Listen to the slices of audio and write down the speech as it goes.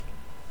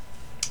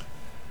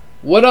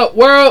What up,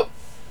 world?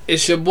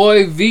 It's your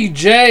boy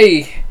VJ,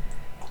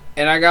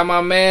 and I got my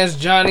man's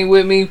Johnny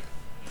with me,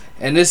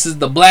 and this is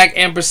the Black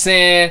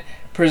Ampersand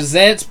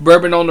presents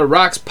Bourbon on the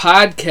Rocks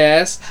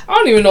podcast. I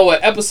don't even know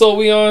what episode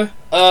we on.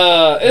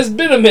 It's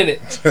been a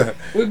minute.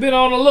 We've been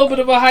on a little bit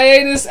of a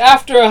hiatus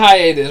after a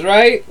hiatus,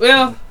 right?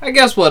 Well, I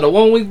guess what, a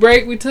 1 week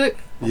break we took?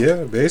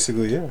 Yeah,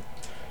 basically, yeah.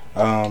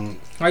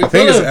 I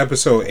think it's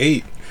episode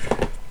 8.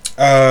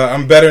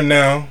 I'm better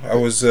now. I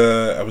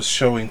was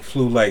showing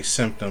flu-like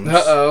symptoms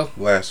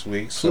last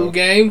week. So.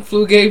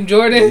 Flu game,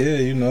 Jordan. Yeah,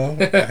 you know,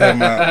 I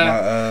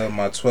had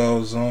my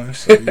 12s on,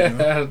 so you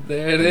know,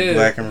 there it is,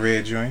 black and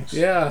red joints.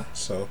 Yeah.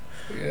 So,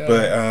 yeah.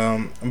 But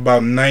I'm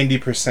about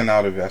 90%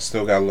 out of it. I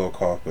still got a little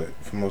cough, but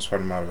for the most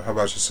part, I'm out of it. How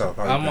about yourself?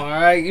 I'm all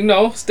right. You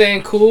know,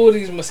 staying cool.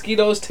 These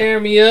mosquitoes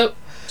tearing me up.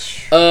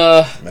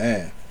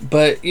 Man.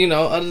 But, you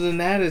know, other than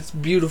that, it's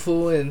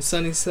beautiful in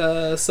sunny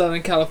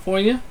Southern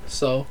California.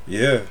 So,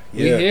 yeah.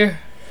 we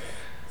here.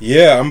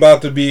 Yeah, I'm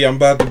about to be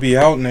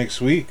out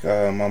next week.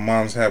 My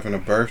mom's having a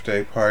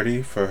birthday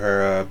party for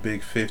her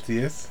big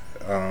 50th.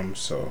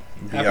 So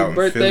be Happy out in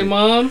birthday, Philly.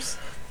 moms.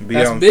 Be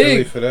That's out in big.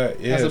 Philly for that.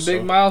 Yeah, That's a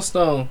big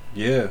milestone.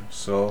 Yeah,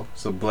 so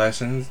it's a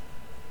blessing.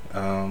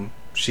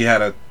 She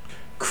had a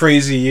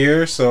crazy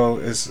year, so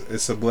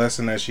it's a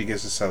blessing that she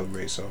gets to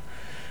celebrate. So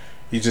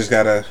you just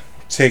gotta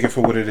take it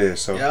for what it is.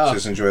 So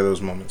just enjoy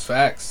those moments.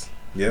 Facts.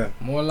 Yeah.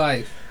 More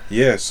life.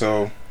 Yeah.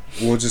 So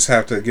we'll just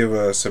have to give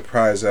a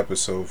surprise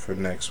episode for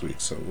next week.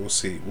 So we'll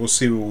see. We'll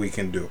see what we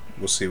can do.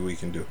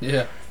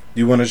 Yeah.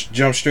 You want to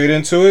jump straight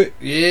into it?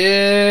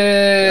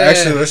 Yeah.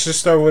 Actually, let's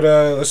start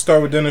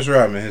with Dennis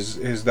Rodman,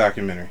 his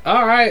documentary.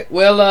 All right.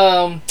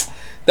 Well,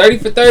 30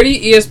 for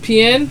 30,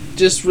 ESPN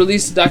just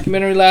released a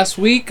documentary last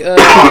week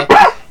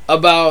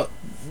about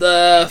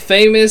the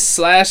famous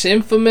 /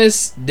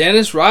 infamous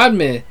Dennis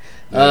Rodman.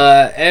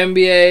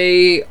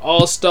 NBA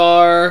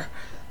All-Star,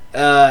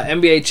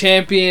 NBA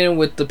champion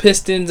with the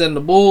Pistons and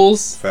the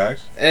Bulls.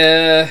 Facts.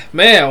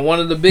 Man, one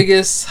of the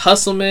biggest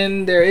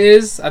hustlemen there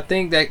is. I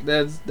think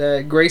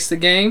that graced the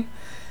game.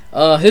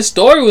 His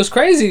story was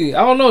crazy. I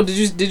don't know. Did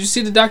you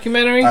see the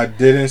documentary? I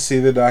didn't see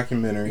the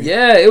documentary.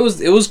 Yeah, it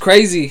was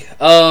crazy.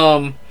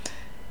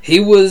 He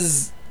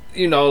was,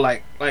 you know,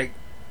 like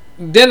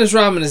Dennis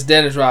Rodman is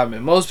Dennis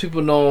Rodman. Most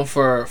people know him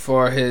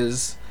for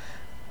his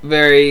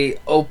very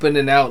open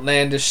and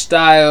outlandish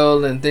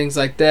style and things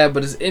like that,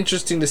 but it's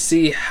interesting to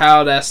see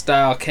how that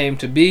style came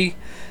to be,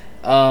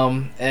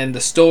 and the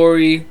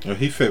story. Well,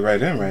 he fit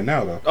right in right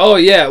now, though. Oh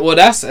yeah, well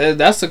that's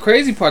the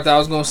crazy part that I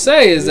was gonna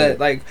say is that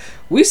like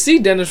we see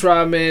Dennis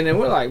Rodman and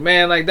we're like,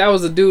 man, like that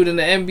was a dude in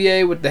the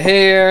NBA with the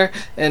hair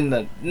and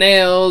the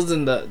nails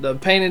and the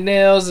painted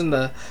nails and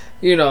the,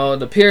 you know,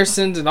 the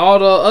piercings and all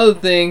the other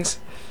things.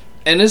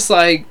 And it's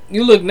like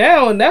you look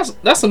now, and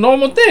that's a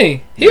normal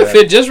thing. He'll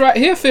fit right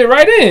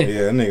in.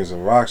 Yeah, that nigga's a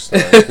rock star.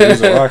 He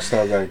was a rock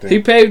star back then. He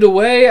paved the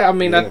way. I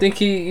mean, I think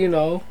he, you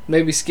know,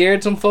 maybe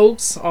scared some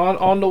folks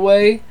on the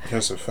way.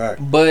 That's a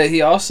fact. But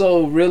he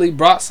also really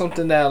brought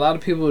something that a lot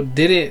of people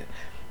didn't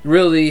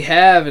really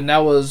have, and that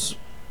was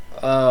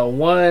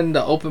one,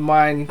 the open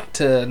mind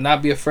to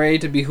not be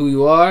afraid to be who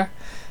you are,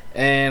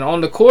 and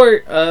on the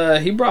court,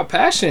 he brought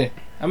passion.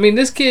 I mean,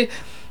 this kid.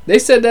 They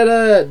said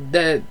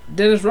that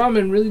Dennis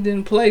Rodman really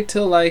didn't play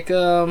till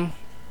didn't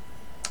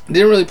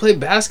really play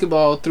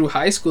basketball through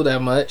high school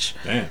that much.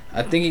 Damn.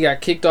 I think he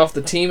got kicked off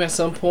the team at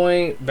some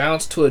point,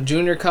 bounced to a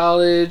junior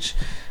college,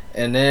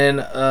 and then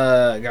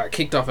got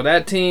kicked off of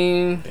that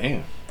team.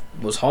 Damn.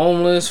 Was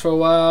homeless for a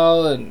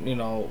while, and you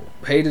know,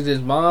 hated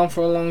his mom for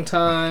a long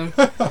time.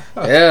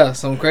 Yeah,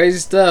 some crazy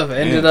stuff.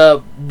 Ended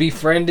up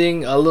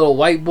befriending a little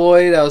white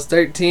boy that was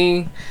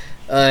 13.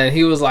 And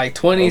he was like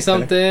 20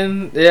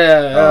 something.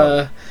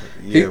 Yeah.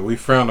 We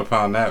frown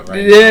upon that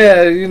right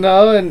now. You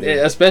know, and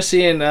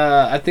especially in,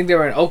 I think they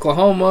were in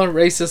Oklahoma,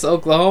 racist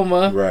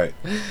Oklahoma. Right.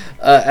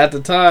 At the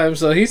time.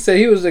 So he said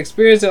he was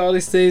experiencing all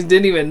these things,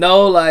 didn't even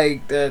know,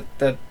 like,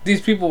 that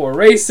these people were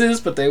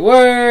racist, but they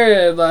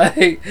were. And,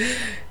 like,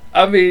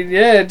 I mean,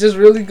 yeah, it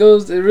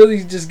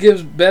really just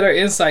gives better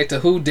insight to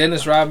who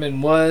Dennis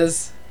Rodman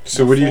was.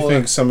 So what do you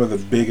think some of the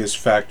biggest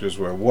factors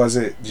were? Was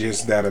it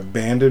just that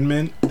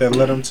abandonment that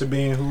led him to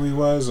being who he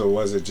was, or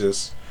was it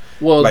just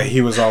like he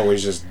was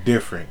always just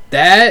different?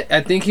 That, I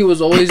think he was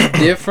always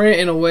different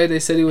in a way. They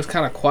said he was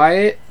kind of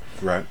quiet.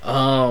 Right.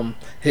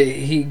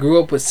 He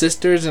grew up with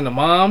sisters and a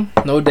mom,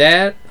 no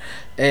dad,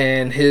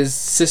 and his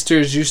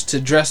sisters used to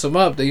dress him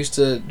up. They used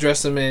to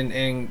dress him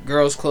in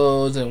girls'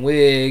 clothes and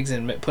wigs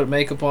and put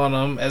makeup on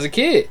him as a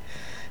kid.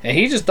 And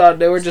he just thought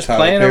they were just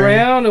playing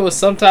around. It was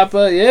some type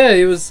of,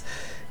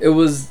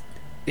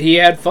 he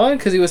had fun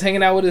because he was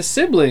hanging out with his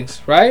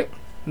siblings, right?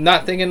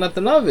 Not thinking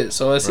nothing of it.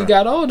 So as he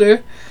got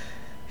older,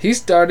 he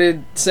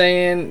started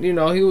saying, you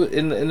know, he was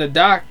in the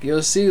doc,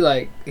 you'll see,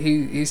 like,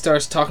 he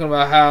starts talking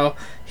about how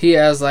he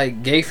has,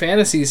 like, gay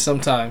fantasies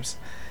sometimes.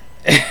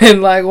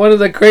 And, like, one of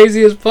the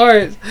craziest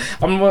parts,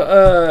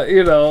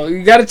 you know,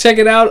 you got to check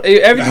it out.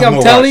 Everything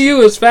I'm telling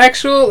you is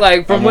factual,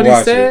 like, from what he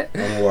said. I'm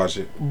going to watch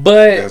it.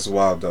 But that's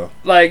wild, though.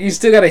 Like, you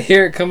still got to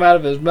hear it come out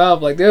of his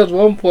mouth. Like, there was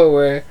one point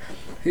where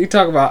You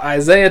talk about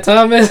Isaiah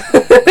Thomas.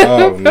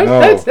 Oh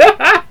no.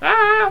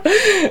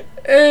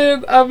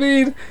 And I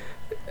mean,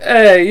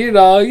 hey, you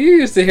know, you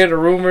used to hear the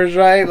rumors,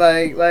 right?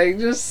 Like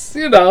just,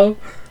 you know,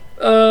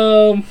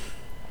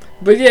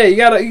 but yeah, you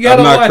gotta watch it.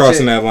 I'm not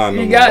crossing that line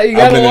no more. You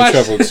gotta I've been watch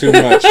in trouble too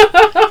much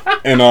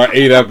in our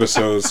 8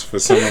 episodes for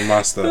some of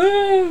my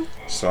stuff.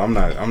 So I'm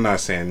not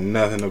saying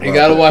nothing about. You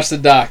gotta watch the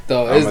doc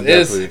though.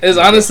 It's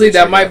honestly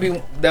that might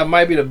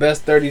be the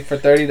best 30 for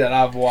 30 that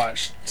I've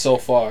watched so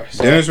far.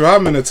 So. Dennis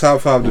Rodman, a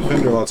top 5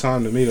 defender all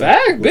time to me.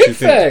 Big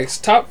facts.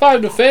 Top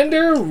 5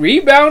 defender,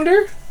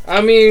 rebounder. I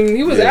mean,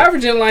 he was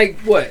averaging like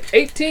what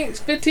 15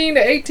 to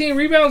 18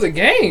 rebounds a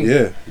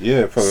game.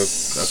 Yeah, for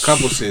a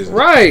couple seasons.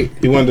 Right.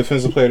 He won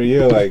Defensive Player of the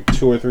Year like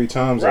 2 or 3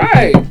 times.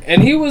 Right,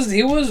 and he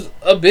was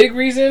a big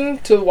reason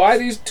to why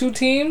these two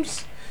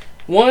teams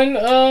won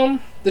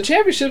the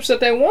championships that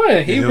they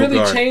won. He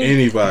really changed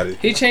anybody.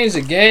 He changed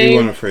the game. He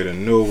wasn't afraid of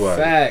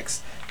nobody.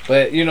 Facts.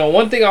 But you know,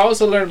 one thing I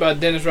also learned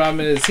about Dennis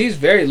Rodman is he's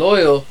very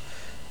loyal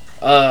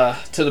to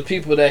the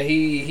people that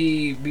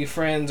he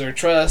befriends or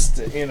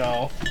trusts. You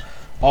know.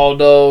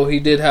 Although he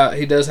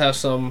does have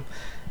some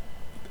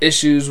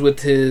issues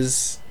with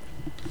his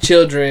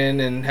children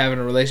and having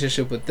a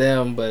relationship with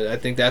them, but I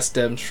think that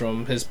stems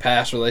from his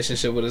past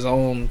relationship with his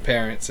own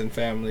parents and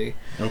family.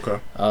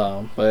 Okay.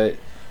 But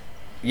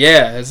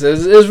yeah, it's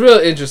real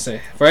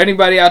interesting for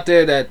anybody out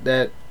there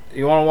that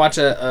you want to watch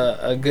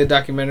a good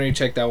documentary.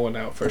 Check that one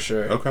out for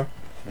sure. Okay,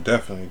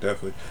 definitely.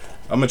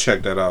 I'm gonna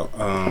check that out.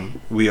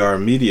 We are a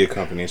media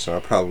company, so I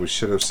probably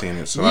should have seen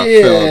it. So I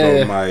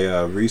failed on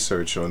my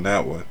research on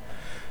that one.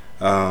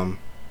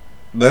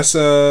 Let's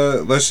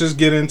just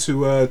get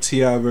into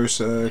T.I.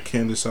 versus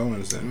Candace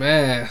Owens then.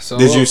 Man, so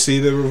did you see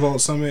the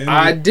Revolt Summit?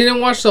 I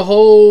didn't watch the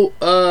whole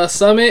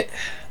summit.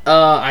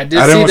 I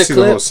didn't see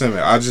the whole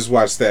summit. I just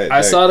watched that.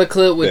 I saw the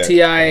clip with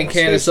T.I. and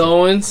Candace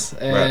Owens,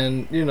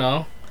 and you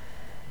know,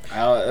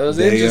 it was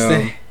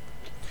interesting.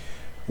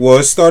 Well,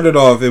 it started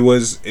off.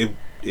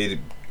 It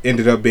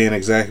ended up being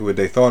exactly what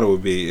they thought it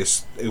would be.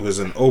 It was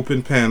an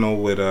open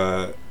panel with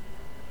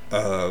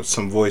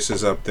some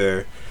voices up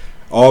there.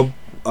 All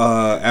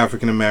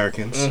African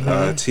Americans.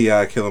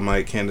 T.I., Killer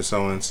Mike, Candace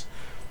Owens,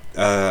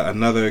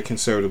 another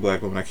conservative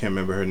black woman. I can't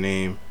remember her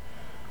name.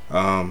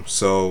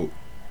 So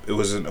it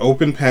was an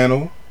open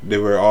panel. They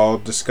were all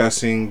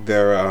discussing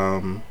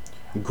their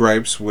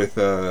gripes with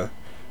the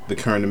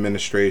current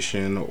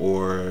administration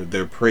or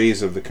their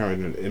praise of the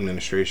current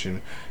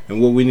administration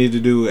and what we need to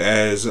do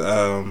as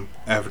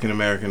African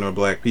American or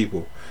black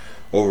people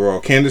overall.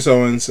 Candace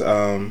Owens,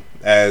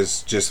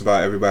 as just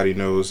about everybody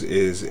knows,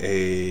 is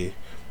a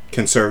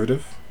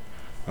conservative.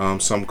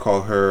 Some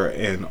call her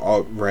an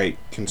alt-right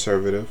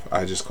conservative.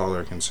 I just call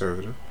her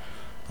conservative.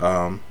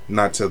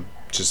 Not to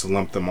just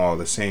lump them all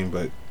the same,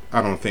 but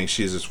I don't think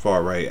she's as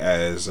far right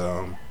as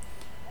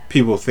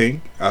people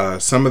think.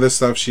 Some of the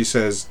stuff she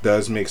says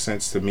does make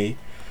sense to me.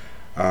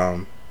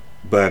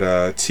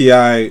 But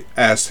T.I.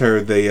 asked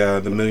her the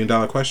 $1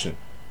 million question.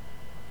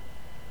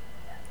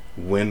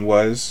 When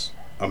was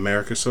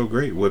America so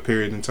great? What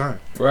period in time?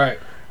 Right.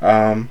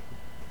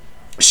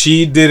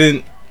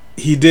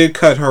 He did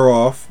cut her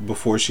off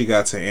before she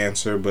got to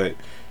answer, but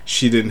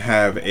she didn't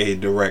have a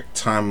direct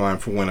timeline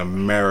for when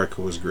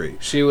America was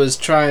great. She was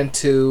trying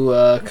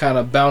to kind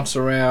of bounce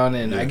around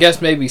and I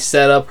guess maybe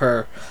set up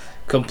her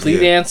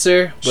complete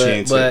answer,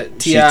 but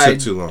T.I. took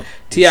too long.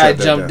 T.I.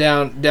 jumped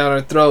down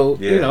her throat.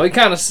 Yeah. You know, he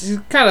kind of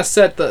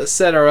set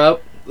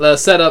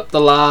up the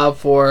lob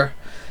for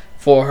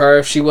her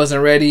if she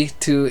wasn't ready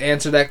to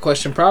answer that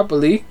question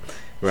properly.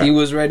 Right. He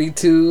was ready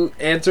to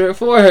answer it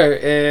for her,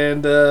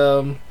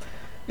 and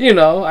you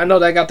know, I know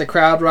that got the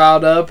crowd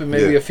riled up, and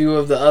maybe a few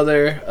of the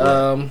other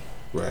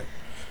right.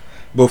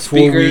 Before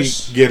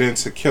speakers. We get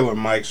into Killer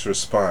Mike's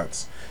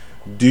response,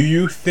 do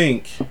you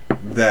think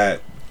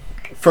that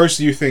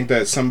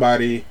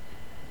somebody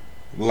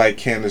like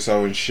Candace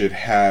Owens should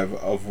have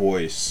a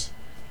voice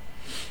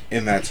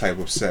in that type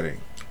of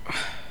setting?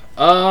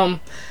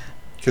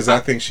 Because I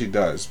think she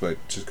does, but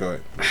just go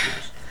ahead.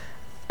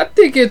 I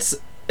think it's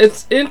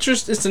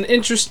an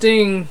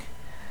interesting,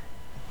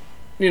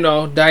 you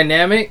know,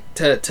 dynamic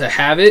to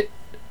have it.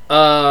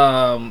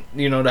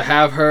 You know, to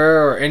have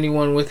her or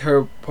anyone with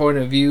her point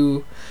of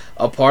view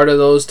a part of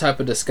those type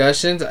of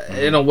discussions. Mm-hmm.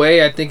 In a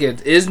way, I think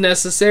it is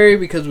necessary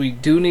because we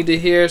do need to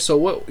hear. So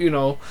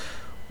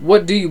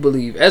what do you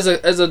believe as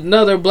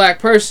another black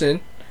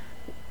person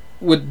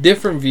with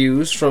different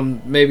views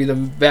from maybe the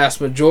vast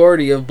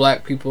majority of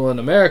black people in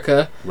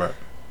America? Right.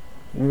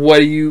 Why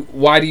do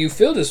you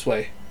feel this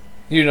way?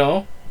 You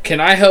know, can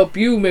I help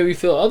you maybe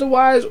feel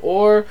otherwise,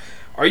 or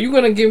are you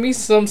going to give me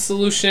some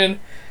solution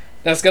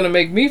that's going to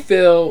make me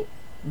feel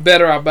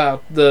better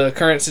about the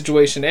current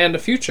situation and the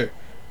future?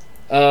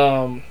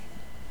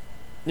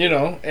 You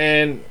know,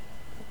 and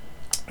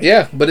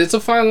yeah, but it's a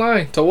fine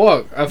line to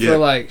walk. I feel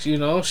like, you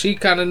know, she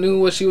kind of knew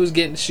what she was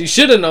getting. She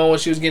should have known what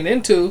she was getting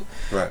into,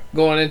 right,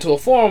 going into a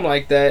forum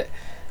like that.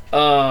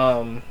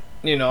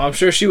 You know, I'm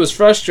sure she was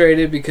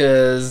frustrated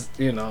because,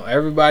 you know,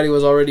 everybody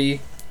was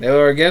already, they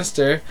were against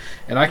her,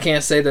 and I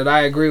can't say that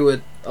I agree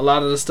with a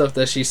lot of the stuff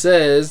that she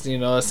says. You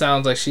know, it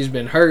sounds like she's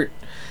been hurt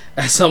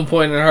at some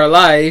point in her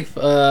life.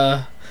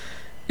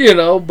 You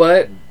know,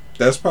 but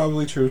that's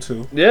probably true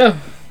too. Yeah.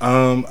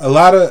 A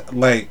lot of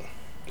like,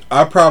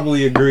 I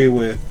probably agree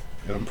with,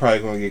 and I'm probably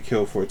going to get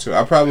killed for it too.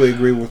 I probably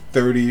agree with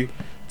 30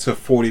 to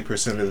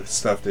 40% of the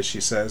stuff that she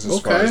says as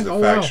far as the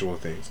factual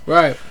things.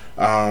 Right.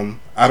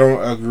 I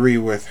don't agree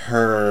with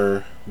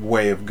her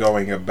way of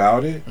going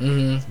about it,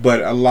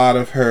 but a lot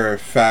of her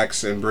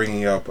facts and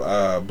bringing up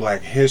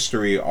black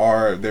history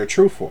they're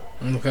truthful.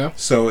 Okay.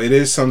 So it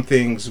is some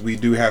things we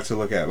do have to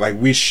look at.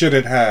 Like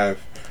the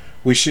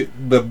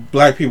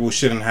black people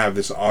shouldn't have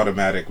this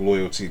automatic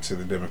loyalty to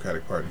the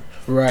Democratic Party.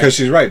 Right. Because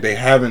she's right. They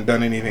haven't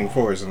done anything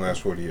for us in the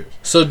last 40 years.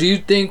 So do you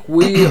think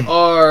we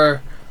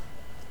are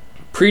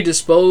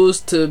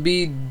predisposed to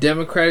be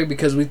Democratic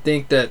because we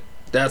think that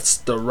that's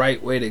the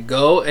right way to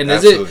go? And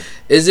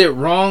is it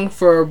wrong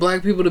for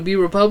black people to be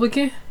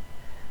Republican?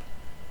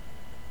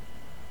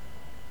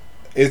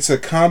 It's a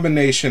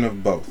combination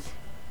of both.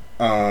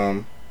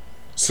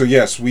 So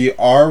yes, we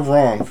are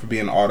wrong for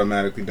being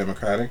automatically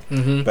Democratic,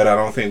 but I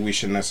don't think we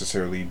should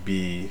necessarily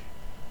be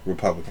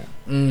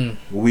Republican.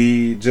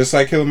 We, just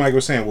like Killer Mike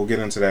was saying, we'll get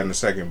into that in a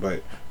second,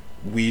 but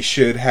we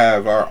should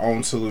have our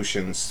own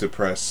solutions to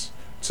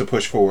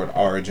push forward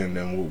our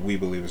agenda and what we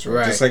believe is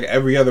right. Just like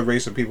every other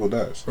race of people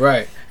does.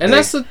 Right. And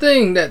that's the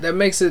thing that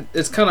makes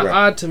it's kind of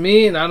odd to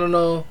me, and I don't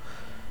know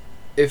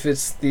if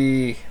it's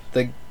the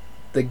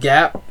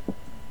gap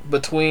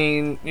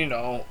between, you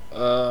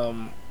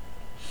know,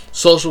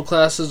 social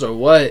classes or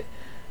what,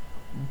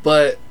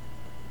 but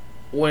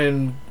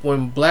when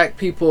black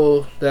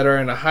people that are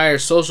in a higher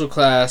social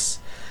class,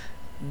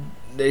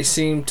 they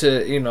seem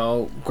to, you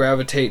know,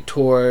 gravitate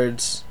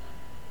towards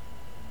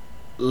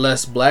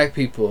less black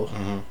people,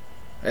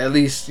 at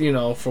least, you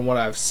know, from what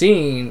I've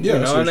seen. You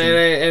know,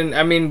 and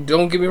I mean,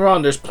 don't get me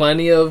wrong, there's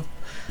plenty of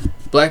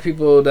black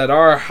people that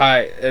are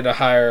at a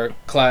higher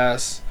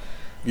class.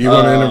 You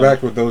want to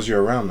interact with those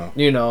you're around, though.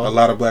 You know, a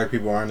lot of black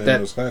people aren't in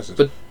those classes,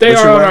 but they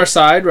are on our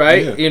side,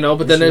 right? Yeah. You know,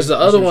 but then there's the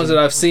other ones that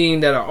I've seen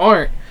that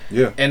aren't.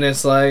 Yeah, and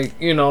it's like,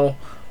 you know,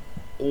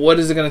 what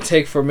is it going to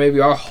take for maybe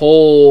our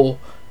whole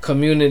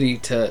community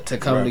to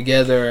come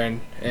together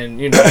and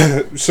you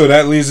know. So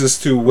that leads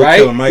us to what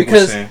Killer Mike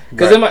was saying.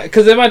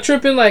 Because am I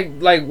tripping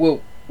like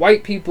with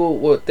white people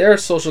with their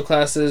social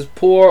classes,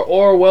 poor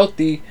or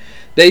wealthy,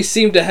 they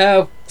seem to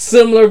have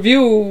similar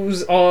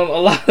views on a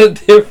lot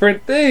of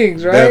different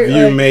things, right? That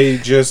view may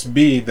just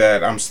be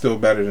that I'm still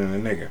better than a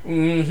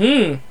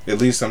nigga. At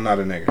least I'm not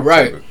a nigga.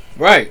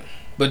 Right.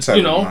 But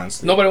you know,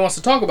 nobody wants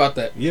to talk about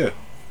that. Yeah.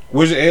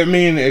 Which, I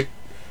mean,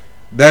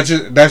 that's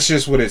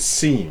just what it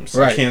seems.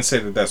 Right. I can't say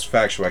that that's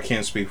factual. I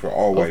can't speak for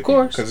all white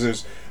people,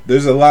 because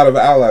there's a lot of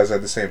allies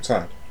at the same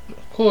time.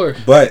 Of course.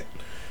 But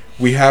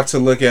we have to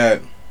look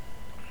at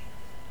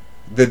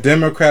the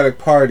Democratic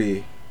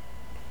Party.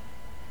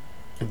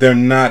 They're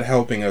not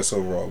helping us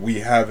overall. We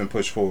haven't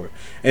pushed forward.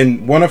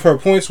 And one of her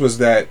points was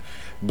that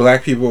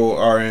black people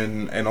are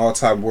in an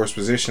all-time worse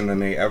position than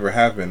they ever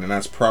have been, and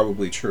that's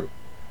probably true.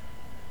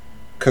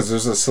 Because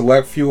there's a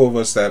select few of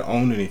us that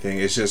own anything.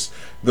 It's just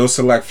those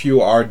select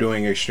few are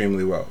doing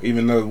extremely well.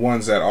 Even the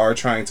ones that are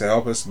trying to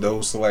help us,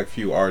 those select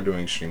few are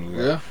doing extremely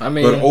well. Yeah, I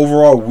mean, but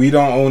overall, we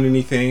don't own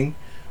anything.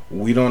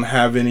 We don't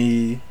have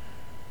anything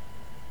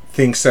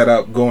set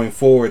up going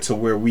forward to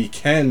where we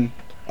can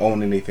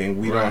own anything.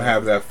 We don't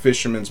have that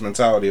fisherman's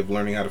mentality of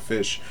learning how to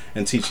fish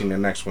and teaching the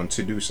next one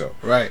to do so.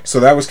 Right. So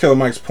that was Killer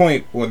Mike's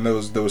point when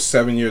those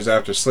 7 years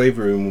after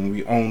slavery, when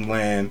we owned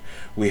land,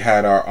 we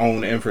had our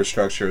own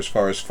infrastructure as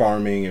far as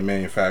farming and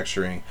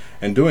manufacturing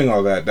and doing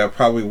all that. That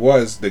probably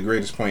was the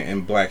greatest point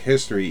in black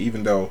history,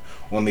 even though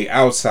on the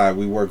outside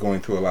we were going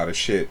through a lot of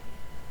shit,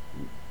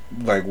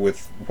 like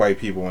with white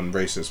people and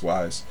racist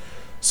wise.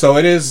 So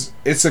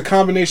it's a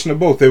combination of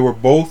both. They were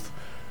both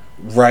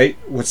right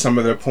with some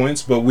of their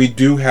points, but we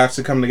do have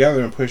to come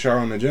together and push our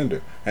own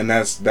agenda, and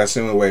that's the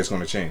only way it's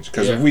going to change.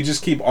 Because if we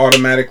just keep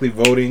automatically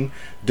voting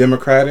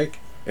Democratic,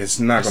 it's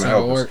not going to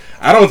help us.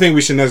 I don't think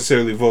we should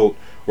necessarily vote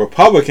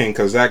Republican,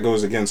 because that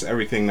goes against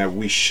everything that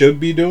we should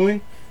be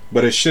doing,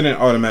 but it shouldn't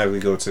automatically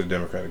go to the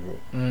Democratic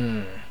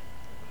vote.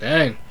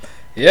 Dang.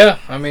 Yeah,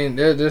 I mean,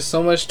 there's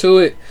so much to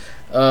it.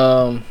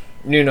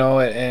 You know,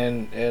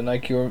 and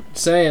like you were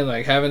saying,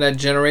 like having that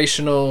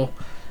generational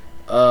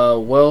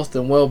wealth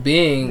and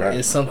well-being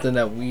is something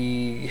that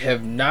we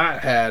have not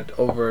had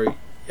over.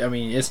 I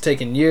mean, it's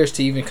taken years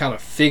to even kind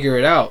of figure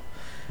it out,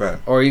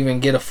 or even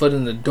get a foot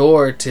in the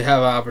door to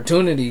have an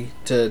opportunity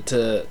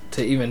to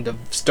even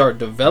start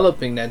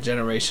developing that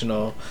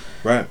generational,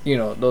 you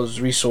know, those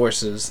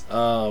resources.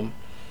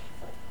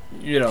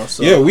 You know,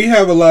 so we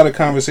have a lot of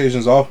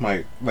conversations off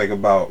mic, like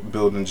about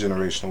building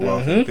generational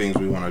wealth and things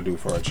we want to do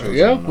for our children.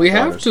 Yeah, we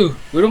have to.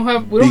 We don't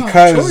have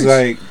because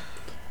like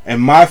in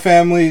my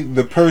family,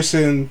 the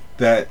person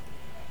that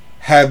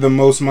had the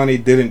most money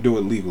didn't do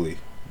it legally.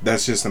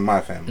 That's just in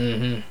my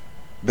family.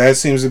 that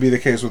seems to be the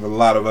case with a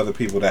lot of other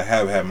people that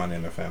have had money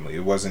in their family.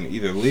 It wasn't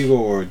either legal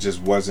or it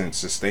just wasn't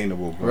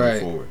sustainable going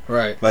forward.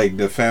 Right. Like,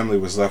 the family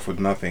was left with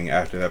nothing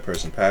after that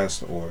person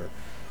passed, or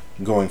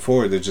going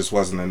forward, there just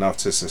wasn't enough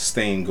to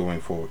sustain going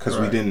forward because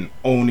we didn't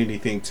own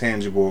anything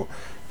tangible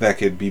that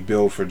could be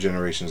built for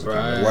generations to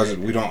come. It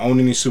wasn't. We don't own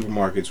any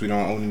supermarkets. We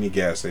don't own any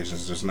gas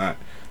stations. There's not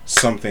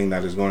something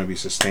that is going to be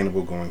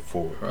sustainable going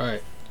forward.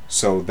 Right.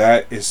 So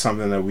that is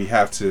something that we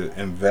have to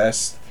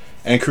invest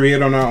and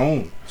create on our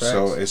own. Facts.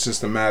 So it's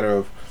just a matter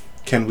of,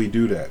 can we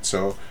do that?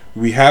 So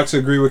we have to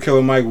agree with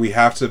Killer Mike. We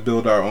have to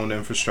build our own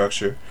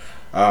infrastructure.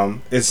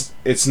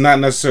 It's not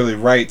necessarily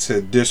right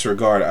to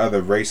disregard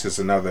other races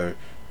and other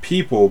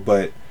people,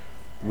 but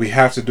we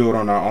have to do it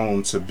on our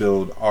own to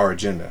build our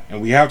agenda.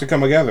 And we have to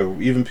come together.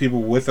 Even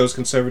people with those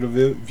conservative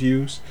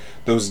views,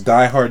 those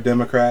diehard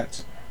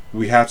Democrats,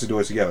 we have to do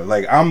it together.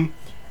 Like, I'm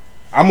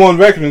on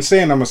record in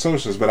saying I'm a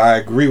socialist, but I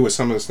agree with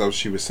some of the stuff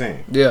she was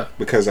saying. Yeah.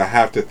 Because I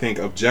have to think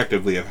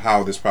objectively of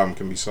how this problem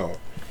can be solved.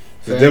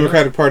 The Fair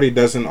Democratic enough. Party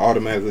doesn't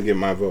automatically get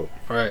my vote.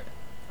 Right.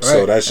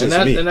 So that's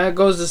just me. And that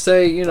goes to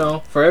say, you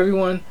know, for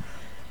everyone,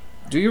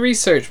 do your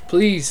research,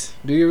 please.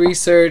 Do your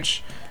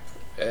research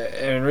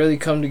and really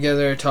come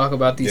together, talk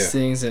about these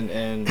things,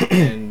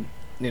 and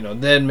you know,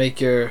 then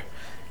make your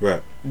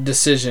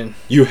decision.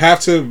 You have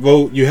to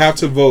vote. You have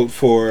to vote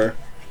for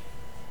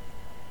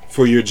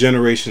your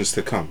generations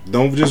to come.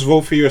 Don't just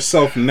vote for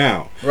yourself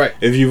now. Right.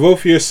 If you vote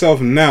for yourself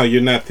now,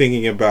 you're not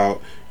thinking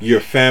about your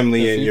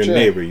family and your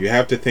neighbor. You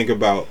have to think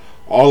about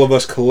all of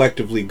us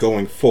collectively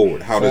going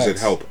forward. How does it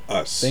help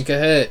us? Think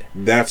ahead.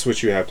 That's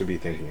what you have to be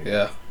thinking about.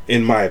 Yeah.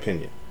 In my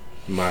opinion.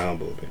 My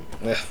humble opinion.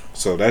 Yeah.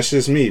 So that's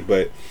just me.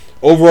 But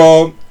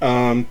overall,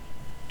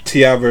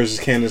 T.I. versus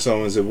Candace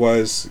Owens, it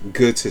was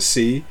good to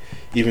see,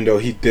 even though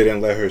he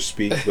didn't let her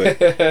speak.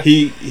 But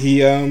he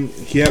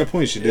had a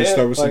point. She did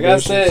start with some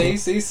bullshit. Like I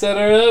said, he set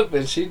her up,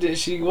 and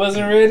she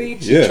wasn't ready.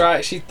 She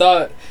tried. She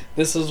thought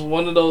this was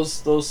one of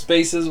those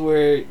spaces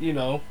where, you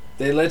know,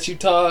 they let you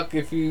talk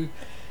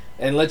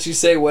and let you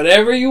say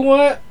whatever you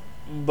want.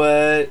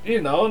 But,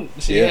 you know,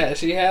 she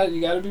had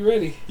you got to be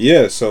ready.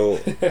 Yeah. So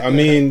I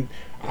mean,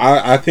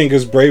 I think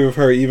it's brave of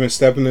her even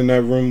stepping in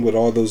that room with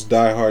all those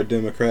diehard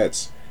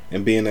Democrats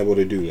and being able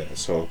to do that.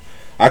 So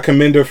I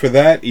commend her for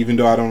that, even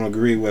though I don't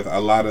agree with a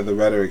lot of the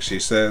rhetoric she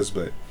says,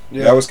 but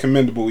that was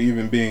commendable,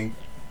 even being,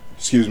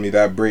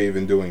 that brave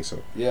in doing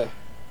so. Yeah.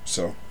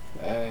 So.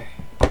 All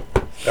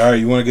right,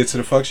 you want to get to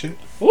the fuck shit?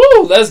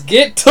 Woo, let's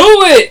get to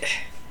it.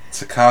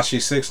 Tekashi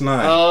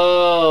 6ix9ine.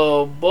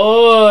 Oh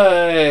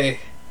boy.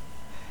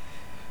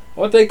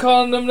 What they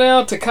calling them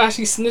now?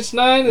 Tekashi Snitch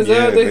 9? Is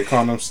that what they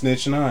calling him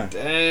Snitch 9.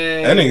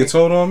 Dang. That nigga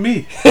told on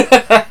me. He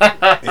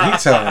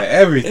telling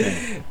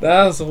everything.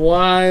 That's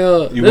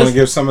wild. You want to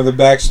give some of the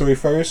backstory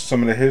first?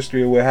 Some of the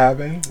history of what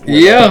happened? With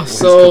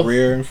his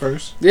career in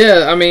first?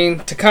 Yeah, I mean,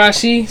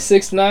 Tekashi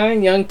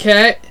 6ix9ine, young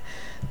cat,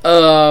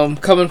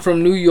 coming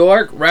from New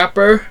York,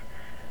 rapper.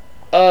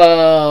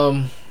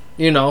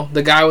 You know,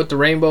 the guy with the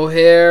rainbow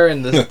hair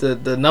and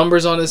the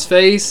numbers on his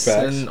face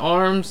and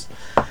arms.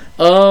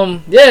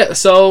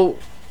 So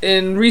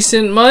in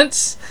recent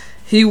months,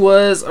 he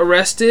was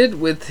arrested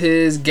with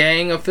his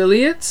gang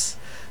affiliates,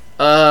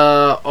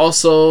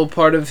 also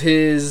part of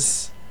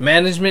his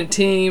management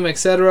team,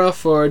 etc.,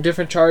 for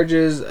different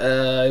charges.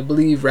 I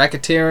believe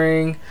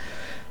racketeering,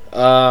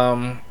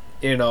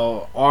 you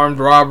know, armed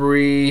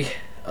robbery,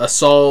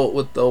 assault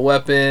with a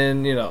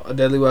weapon, you know, a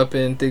deadly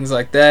weapon, things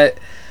like that.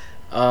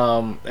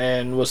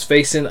 And was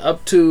facing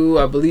up to,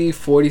 I believe,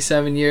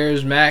 47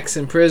 years max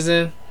in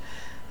prison.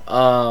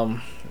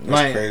 Mind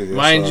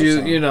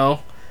you, you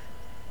know,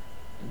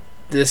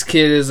 this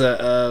kid is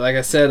like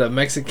I said, a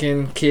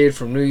Mexican kid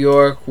from New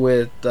York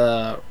with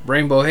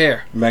rainbow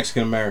hair.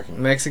 Mexican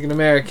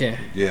American.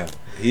 Yeah,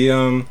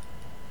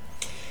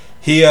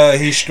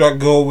 he struck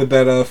gold with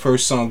that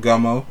first song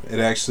Gummo. It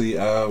actually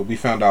we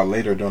found out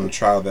later during the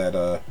trial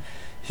that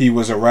he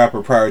was a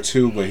rapper prior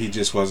to, but he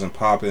just wasn't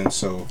popping,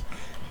 so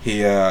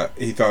he thought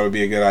it would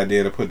be a good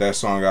idea to put that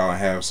song out and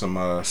have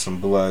some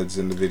bloods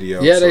in the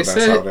video. Yeah,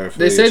 so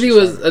they said he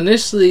was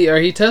initially, or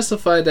he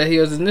testified that he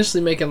was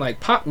initially making like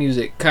pop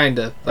music, kind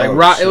of like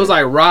rock. Shit. It was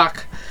like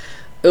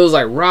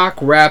rock,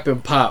 rap,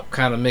 and pop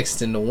kind of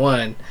mixed into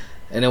one,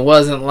 and it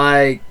wasn't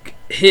like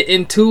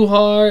hitting too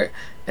hard.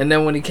 And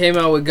then when he came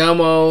out with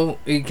Gummo,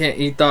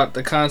 he thought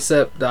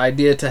the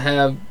idea to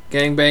have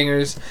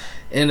gangbangers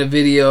in a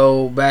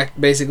video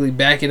basically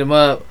backing him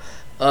up.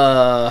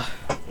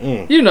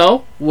 You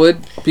know,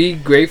 would be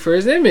great for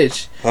his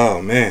image.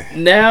 Oh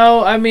man.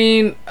 Now, I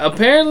mean,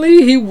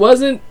 apparently he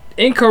wasn't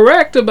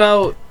incorrect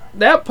about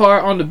that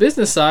part on the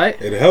business side.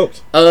 It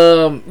helped.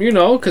 You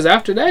know, because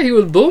after that he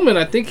was booming.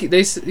 I think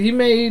he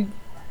made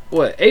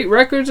 8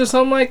 records or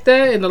something like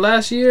that in the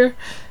last year,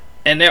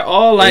 and they're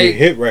all like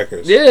hit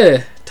records.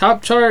 Yeah,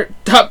 top charted.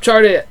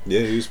 Yeah,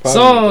 he was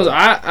songs.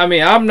 I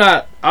mean,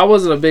 I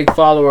wasn't a big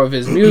follower of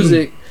his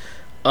music.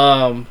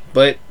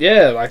 But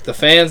yeah, like the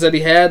fans that he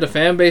had, the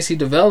fan base he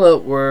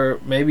developed were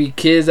maybe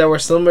kids that were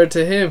similar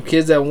to him,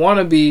 kids that want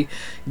to be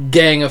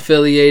gang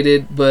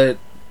affiliated, but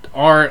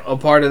aren't a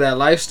part of that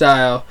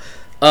lifestyle.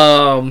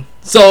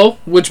 So,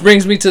 which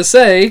brings me to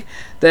say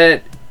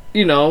that,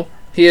 you know,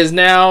 he is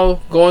now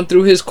going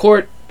through his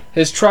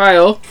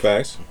trial.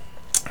 Facts.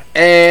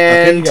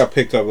 And I think he got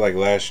picked up like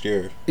last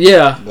year.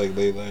 Yeah. Like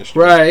late last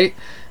year. Right.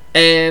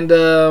 And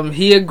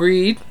he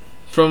agreed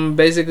from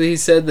basically, he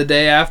said the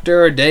day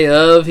after or day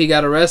of he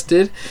got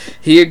arrested,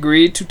 he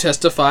agreed to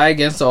testify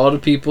against all the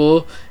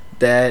people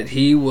that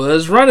he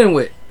was running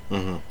with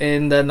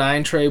in the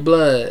 9 Trey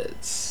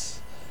Bloods.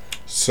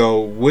 So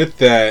with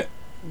that,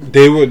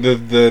 they were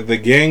the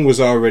gang was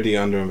already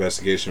under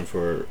investigation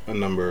for a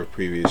number of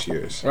previous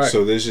years. Right.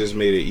 So this just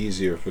made it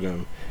easier for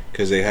them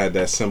because they had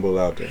that symbol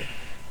out there.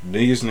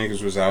 These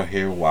niggas was out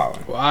here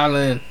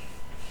wilding.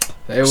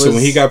 So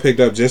when he got picked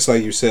up, just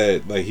like you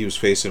said, like he was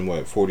facing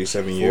what,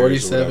 47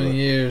 years? 47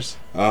 years.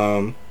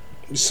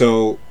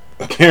 So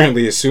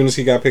apparently, as soon as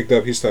he got picked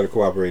up, he started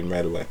cooperating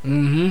right away.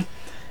 Mm-hmm.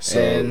 So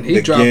and he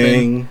the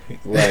gang,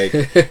 like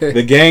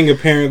the gang,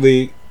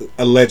 apparently,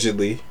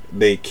 allegedly,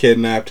 they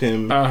kidnapped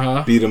him,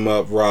 beat him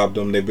up, robbed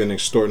him. They've been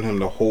extorting him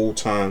the whole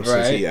time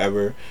since he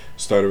ever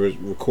started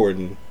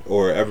recording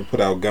or ever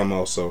put out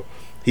Gummo. So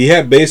he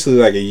had basically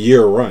like a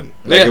year run.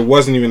 Like it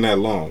wasn't even that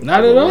long.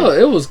 Not at all.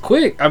 It was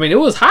quick. I mean, it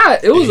was hot.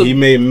 He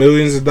made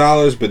millions of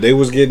dollars, but they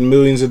was getting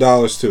millions of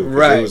dollars too.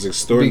 Right. They was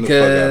extorting the fuck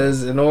out of him.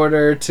 Because in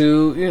order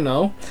to, you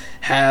know,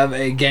 have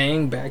a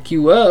gang back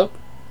you up,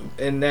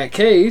 in that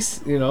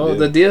case, you know,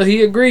 the deal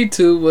he agreed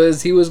to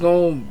was he was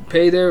going to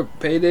pay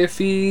their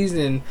fees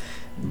and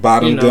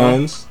bottom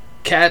guns,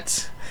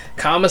 cats,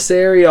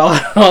 commissary, all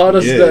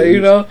the stuff,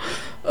 you know.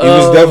 He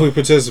was definitely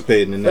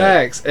participating in that.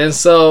 Facts. And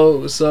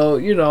so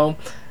you know,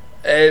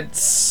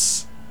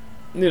 it's,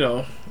 you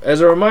know,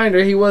 as a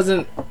reminder, he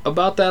wasn't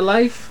about that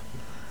life,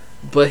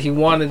 but he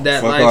wanted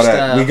that lifestyle. All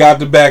that. We got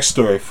the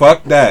backstory.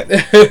 Fuck that.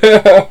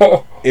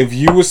 If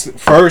you was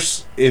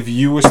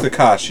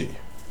Tekashi,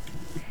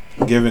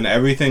 given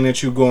everything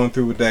that you're going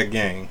through with that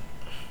gang,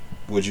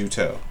 would you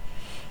tell?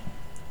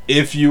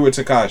 If you were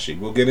Tekashi,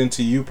 we'll get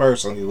into you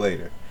personally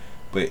later,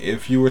 but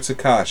if you were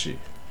Tekashi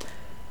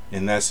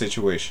in that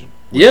situation,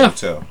 would you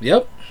tell?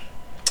 Yep.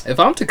 If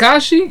I'm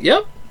Tekashi,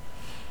 yep.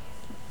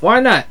 Why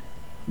not?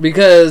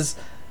 Because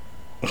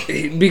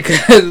he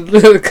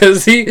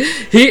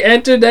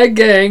entered that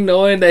gang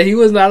knowing that he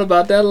was not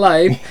about that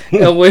life,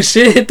 and when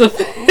shit hit the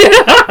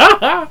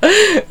fan,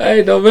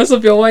 hey, don't mess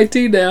up your white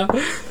tee now.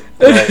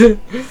 Right.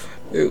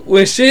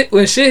 when shit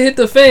hit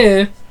the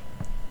fan,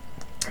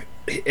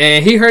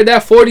 and he heard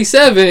that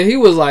 47, he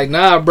was like,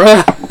 "Nah,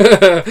 bro,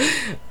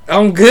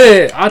 I'm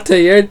good. I'll tell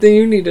you everything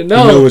you need to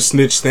know." You know what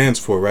snitch stands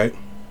for, right?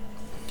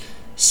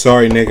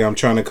 Sorry, nigga, I'm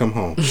trying to come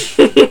home.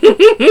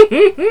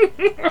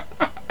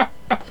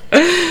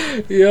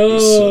 Yo.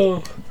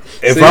 So,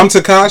 if I'm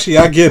Tekashi,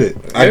 I get it.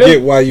 I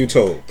get why you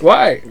told.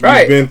 Why?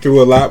 Right. You've been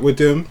through a lot with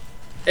them.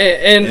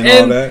 And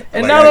all that.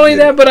 And like, not only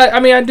that, but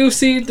I do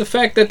see the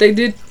fact that they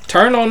did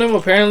turn on him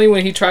apparently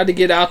when he tried to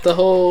get out the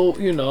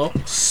whole, you know.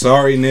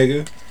 Sorry,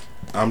 nigga.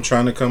 I'm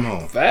trying to come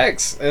home.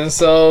 Facts. And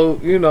so,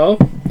 you know,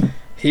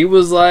 he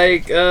was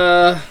like,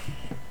 I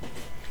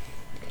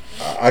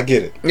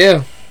get it.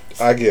 Yeah.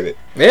 I get it.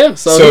 Yeah.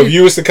 So if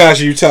you was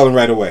Tekashi, you tell him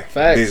right away.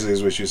 Facts. Basically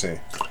is what you're saying.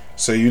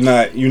 So you're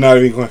not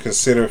even going to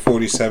consider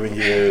 47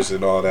 years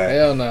and all that.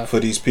 Hell no. For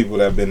these people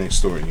that have been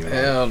extorting you.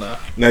 Hell no.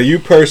 Now you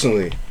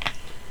personally,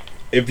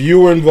 if you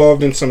were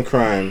involved in some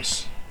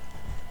crimes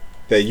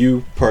that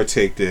you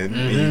partaked in,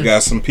 and you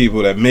got some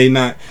people that may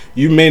not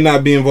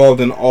be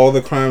involved in all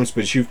the crimes,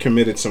 but you've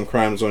committed some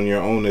crimes on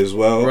your own as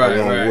well,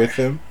 along with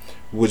them,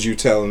 would you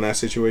tell in that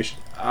situation?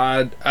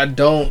 I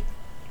don't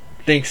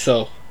think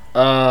so.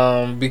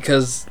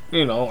 Because,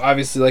 you know,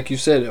 obviously, like you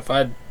said, if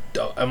I'm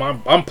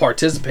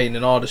participating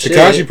in all the shit.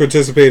 Tekashi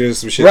participated in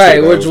some shit,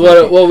 right? Which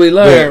what we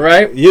learned,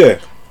 right? Yeah.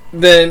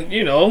 Then,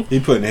 you know,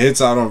 he putting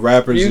hits out on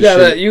rappers. You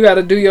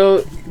gotta do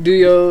your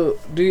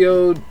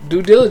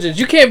due diligence.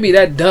 You can't be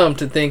that dumb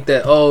to think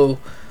that, oh,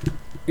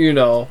 you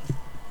know,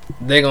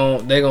 they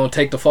gonna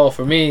take the fall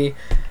for me.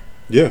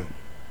 Yeah.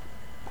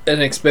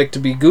 And expect to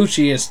be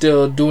Gucci and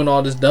still doing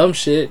all this dumb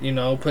shit. You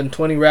know, putting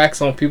 20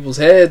 racks on people's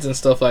heads and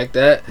stuff like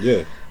that.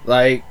 Yeah.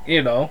 Like,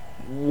 you know,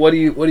 what do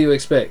you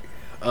expect?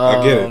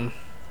 I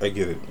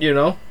get it. You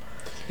know,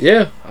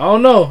 yeah. I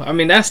don't know. I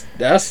mean, that's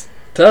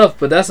tough,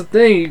 but that's the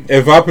thing.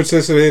 If I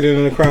participated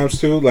in the crimes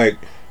too, like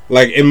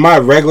in my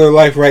regular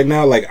life right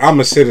now, like I'm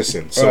a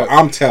citizen, so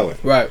I'm telling.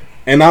 Right.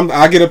 And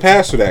I get a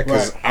pass for that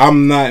because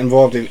I'm not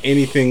involved in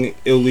anything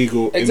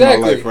illegal in my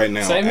life right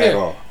now at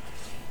all.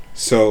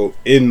 So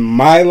in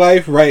my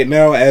life right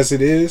now, as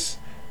it is,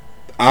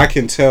 I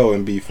can tell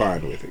and be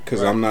fine with it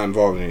because I'm not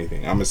involved in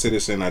anything. I'm a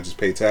citizen. I just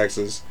pay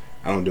taxes.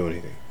 I don't do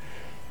anything.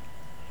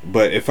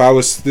 But if I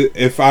was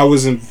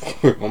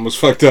almost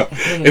fucked up.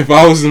 If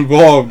I was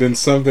involved in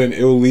something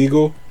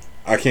illegal,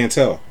 I can't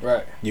tell.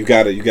 Right. You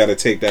gotta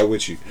take that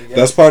with you.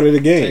 That's part of the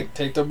game.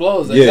 Take the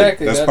blows. Yeah,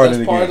 exactly. That's part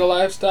of the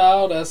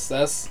lifestyle. That's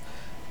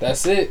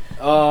it.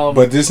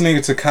 But this nigga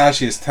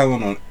Tekashi is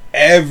telling on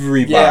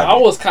everybody. Yeah, I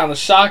was kind of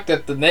shocked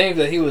at the names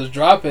that he was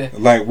dropping.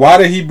 Like, why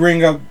did he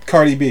bring up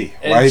Cardi B?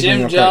 Why And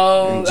Jim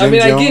Jones. I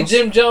mean, I get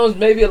Jim Jones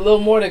maybe a little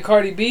more than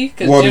Cardi B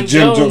because Jim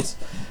Jones.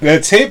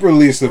 That tape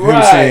release of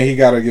him saying he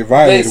got to get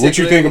violated. Basically, what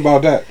you think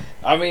about that?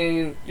 I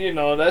mean, you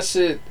know, that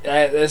shit,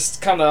 that's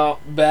kind of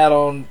bad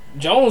on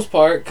Jones'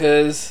 part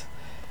because,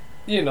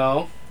 you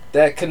know,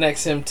 that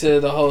connects him to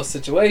the whole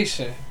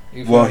situation.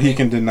 Well, he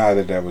can deny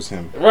that was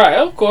him. Right,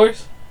 of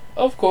course.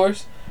 Of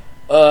course.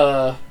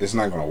 It's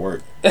not going to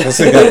work. Let's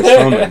say that was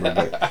phone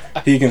number,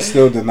 but he can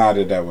still deny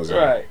that was him.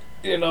 Right.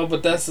 You know,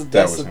 but that's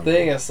the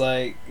thing. It's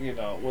like, you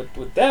know,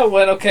 with that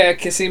one, okay, I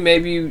can see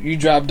maybe you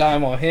drop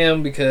dime on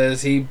him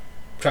because he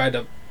tried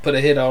to put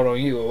a hit out on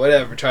you or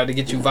whatever, tried to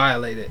get you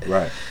violated.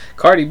 Right.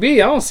 Cardi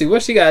B, I don't see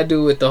what she got to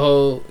do with the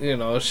whole, you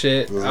know,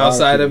 shit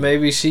outside of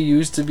maybe she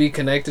used to be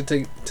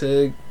connected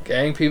to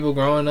gang people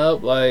growing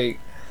up, like,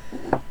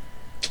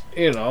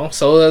 you know.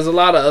 So there's a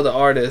lot of other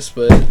artists,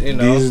 but you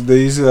know,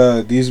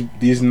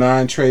 these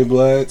 9 Trey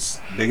Bloods,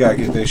 they gotta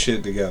get their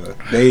shit together.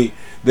 They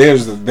are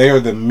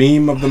the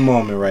meme of the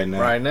moment right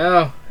now. Right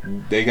now,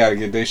 they gotta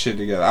get their shit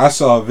together. I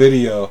saw a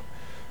video.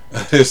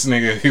 This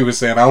nigga, he was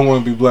saying, "I don't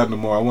want to be Blood no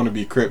more. I want to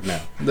be Crip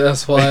now."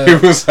 That's why he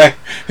was like,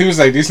 these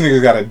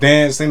niggas gotta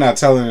dance. They not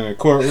telling in the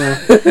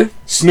courtroom.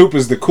 Snoop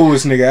is the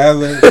coolest nigga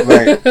ever.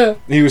 Like,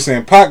 he was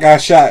saying, Pac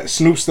got shot.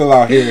 Snoop's still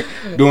out here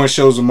doing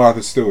shows with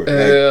Martha Stewart.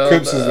 Like,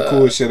 Crips is the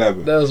coolest shit ever.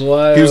 That's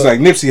why he was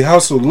like, Nipsey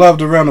Hussle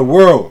loved around the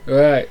world.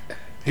 Right.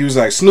 He was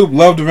like, Snoop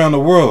loved around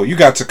the world. You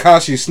got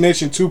Tekashi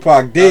snitching,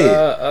 Tupac dead.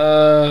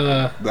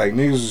 Like,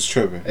 niggas was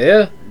tripping.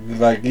 Yeah.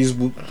 Like, these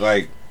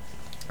like.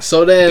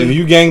 So then, if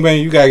you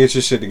gangbang, you gotta get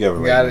your shit together.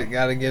 Gotta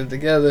get it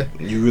together.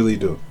 You really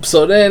do.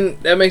 So then,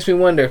 that makes me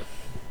wonder,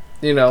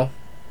 you know,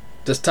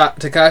 does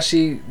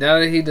Tekashi, now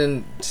that he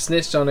done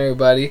snitched on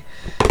everybody,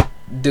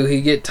 do he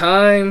get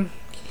time?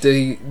 Do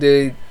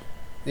you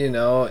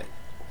know,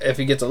 if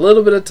he gets a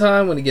little bit of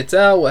time when he gets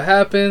out, what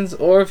happens?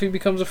 Or if he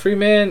becomes a free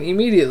man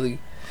immediately?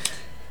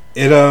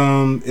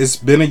 It's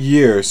been a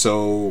year,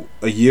 so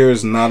a year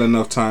is not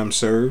enough time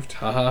served.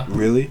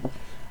 Really.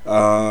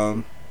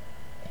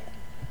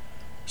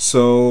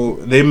 So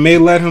they may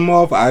let him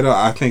off.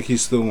 I think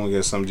he's still gonna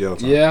get some jail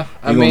time. Yeah,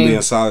 he's gonna be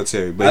in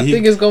solitary. But I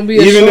think it's gonna be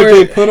even if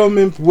they put him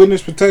in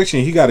witness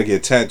protection, he got to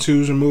get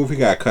tattoos removed. He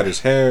got to cut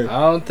his hair.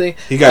 I don't think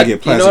he got to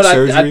get plastic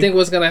surgery. I think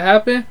what's gonna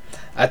happen.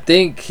 I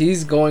think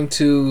he's going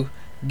to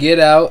get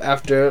out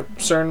after a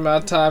certain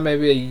amount of time,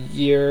 maybe a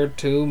year or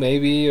two,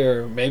 maybe,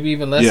 or maybe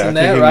even less than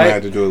that. I think right? He might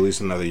have to do at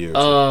least another year.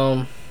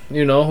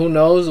 You know, who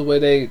knows the way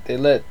they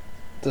let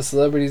the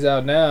celebrities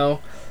out now.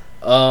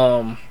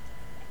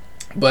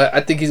 But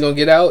I think he's gonna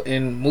get out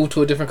and move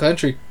to a different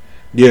country.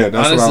 Yeah,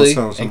 that's honestly, what I was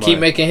telling somebody. And keep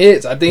making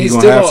hits. I think he's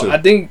still gonna.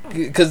 I think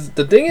because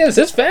the thing is,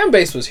 his fan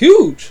base was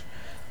huge.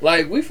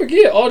 Like, we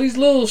forget all these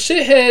little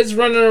shitheads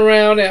running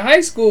around in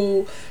high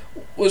school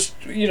was,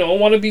 you know,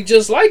 want to be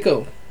just like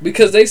him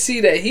because they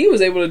see that he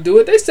was able to do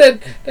it. They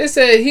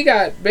said he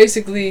got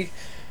basically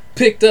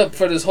picked up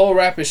for this whole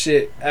rapping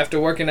shit after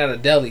working at a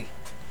deli.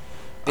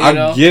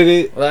 I get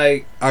it.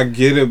 Like, I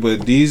get it,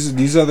 but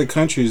these other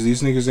countries,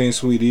 these niggas ain't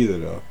sweet either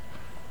though.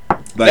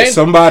 Like,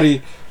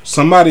 somebody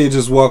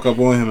just walk up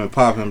on him and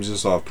pop him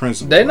just off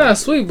principle. They not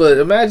sweet, but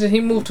imagine he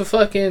moved to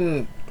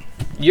fucking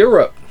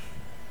Europe.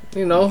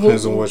 You know,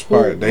 depends on which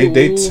part.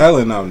 They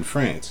telling out in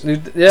France.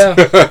 Yeah.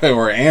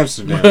 Or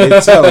Amsterdam. They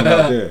telling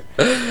out there.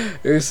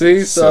 You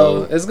see,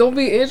 so it's gonna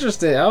be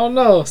interesting. I don't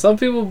know. Some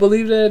people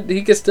believe that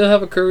he could still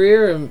have a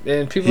career,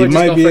 and people are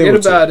just gonna forget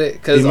about it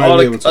because all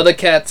the other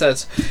cats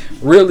that's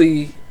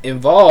really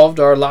involved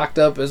are locked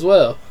up as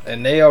well,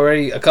 and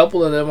a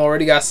couple of them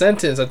already got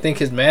sentenced. I think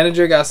his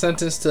manager got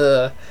sentenced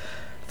to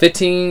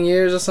 15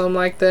 years or something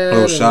like that.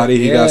 Oh, Shotty,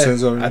 he got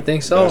sentenced already? I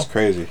think so. That's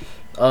crazy.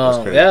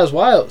 Yeah, it's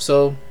wild.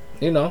 So,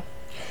 you know,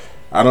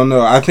 I don't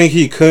know. I think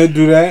he could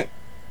do that.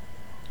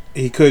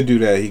 He could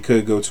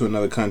go to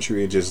another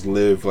country and just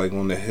live like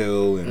on the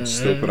hill and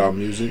still put out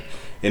music.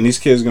 And these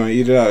kids gonna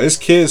eat it out. His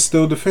kids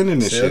still defending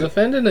this shit. Still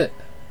defending it.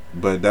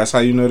 But that's how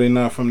you know they're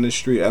not from the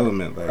street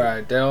element. Like,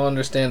 right, they don't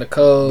understand the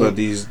code. But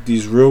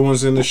these real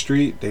ones in the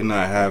street, they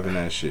not having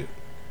that shit.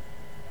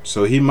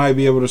 So he might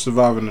be able to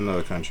survive in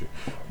another country.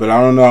 But I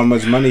don't know how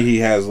much money he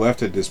has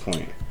left at this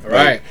point. Right.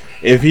 Like,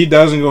 if he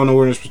doesn't go into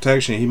witness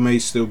protection, he may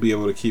still be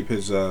able to keep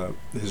his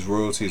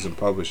royalties in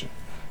publishing.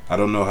 I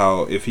don't know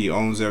how, if he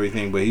owns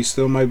everything, but he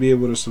still might be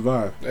able to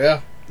survive.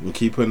 Yeah. And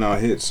keep putting out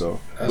hits. So,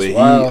 that's but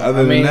wild.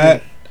 Other than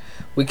that,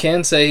 we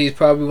can say he's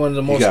probably one of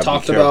the most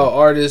talked about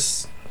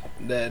artists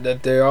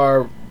that there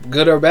are,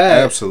 good or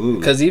bad. Absolutely.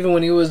 Because even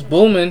when he was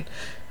booming,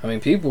 I mean,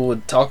 people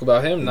would talk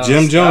about him.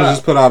 Jim Jones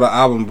just put out an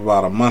album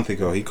about a month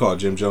ago. He called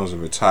Jim Jones a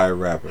retired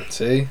rapper.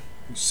 See?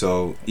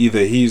 So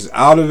either he's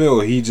out of it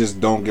or he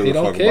just don't give a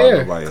fuck about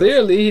nobody else.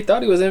 Clearly, he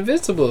thought he was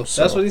invincible.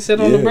 So, that's what he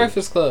said on The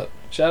Breakfast Club.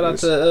 Shout out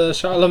to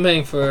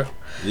Charlemagne for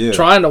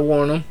trying to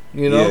warn him.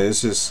 You know?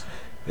 Yeah,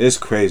 it's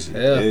crazy.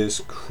 Yeah.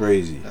 It's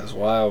crazy. That's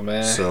wild,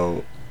 man.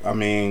 So, I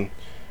mean,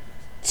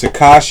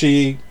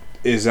 Tekashi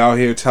is out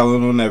here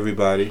telling on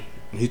everybody.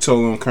 He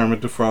told on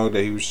Kermit the Frog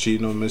that he was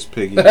cheating on Miss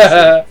Piggy.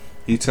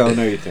 He telling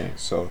everything.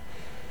 So,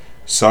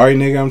 sorry,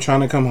 nigga, I'm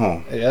trying to come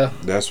home. Yeah.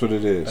 That's what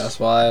it is. That's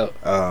why.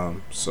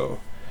 So,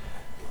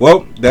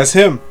 well, that's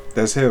him.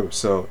 That's him.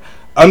 So,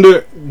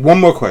 one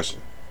more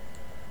question.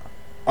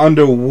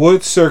 Under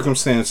what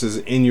circumstances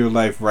in your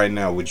life right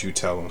now would you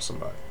tell on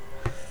somebody?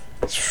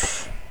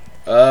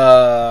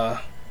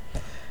 Well,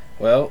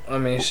 I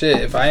mean,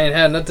 shit. If I ain't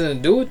had nothing to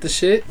do with the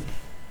shit.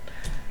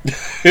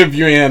 If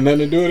you ain't had nothing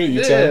to do with it,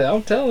 you tell. Yeah,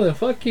 I'm telling.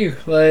 Fuck you.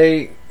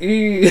 Like,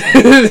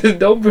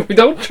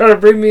 don't try to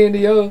bring me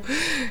into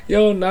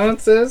your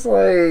nonsense.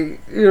 Like,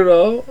 you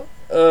know.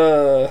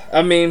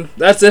 I mean,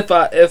 that's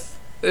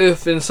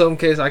if in some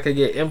case I could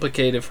get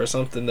implicated for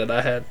something that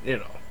I had, you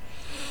know.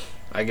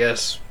 I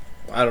guess,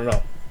 I don't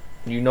know,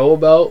 you know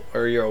about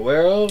or you're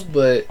aware of,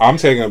 but I'm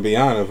taking a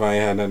beyond if I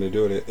ain't had nothing to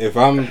do with it. If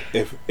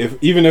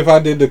even if I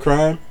did the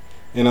crime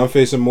and I'm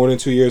facing more than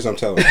 2 years, I'm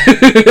telling.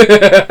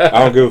 I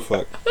don't give a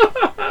fuck.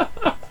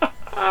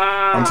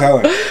 I'm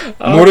telling.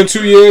 More than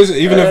 2 years,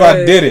 even if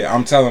I did it,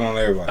 I'm telling on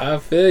everybody. I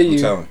feel you. I'm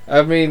telling.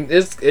 I mean,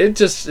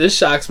 it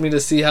shocks me to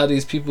see how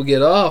these people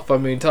get off. I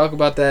mean, talk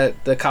about the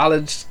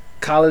college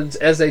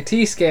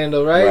SAT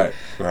scandal, right?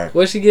 Right.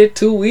 What she get,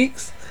 2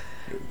 weeks?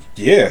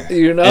 Yeah,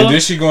 you know, and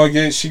then she gonna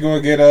get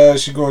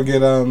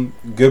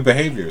good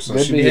behavior. So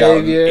good she behavior. Be out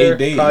in 8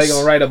 days. Probably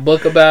gonna write a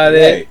book about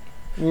it.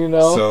 You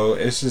know. So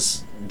it's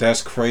just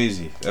that's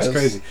crazy. That's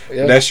crazy.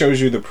 Yep. That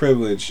shows you the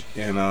privilege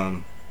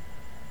in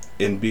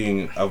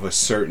being of a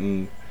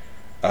certain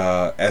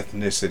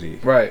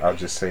ethnicity. Right. I'll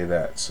just say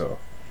that. So.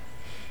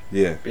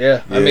 Yeah.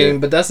 I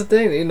mean, but that's the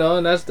thing, you know,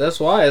 and that's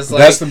why it's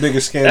like that's the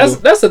biggest scandal.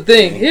 That's the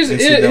thing. Here's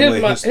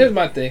here's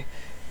my thing.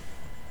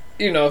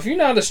 You know, if you're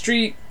not a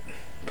street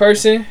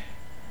person,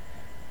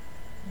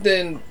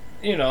 then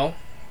you know,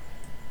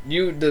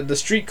 the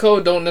street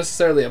code don't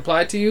necessarily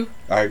apply to you.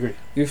 I agree.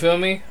 You feel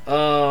me?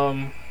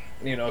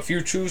 You know, if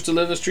you choose to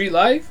live a street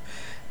life,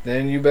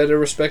 then you better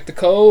respect the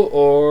code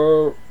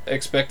or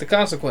expect the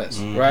consequence,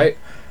 right?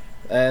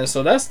 And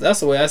so that's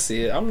the way I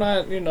see it. I'm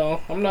not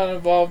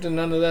involved in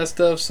none of that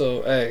stuff.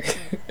 So hey,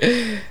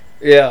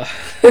 yeah.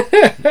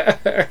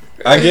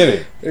 I get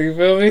it. You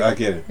feel me? I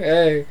get it.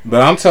 Hey.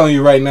 But I'm telling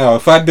you right now,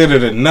 if I did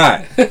it or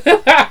not,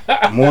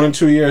 more than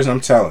 2 years,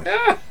 I'm telling.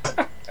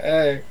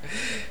 Hey,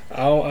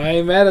 I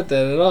ain't mad at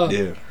that at all.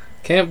 Yeah.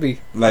 Can't be.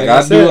 Like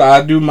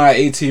I do my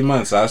 18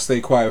 months. I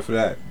stay quiet for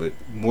that. But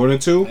more than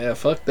 2? Yeah,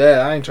 fuck that.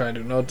 I ain't trying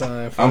to do no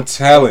time. I'm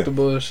telling. Fuck the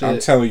bullshit. I'm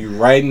telling you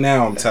right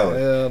now. I'm telling.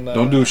 Hell no.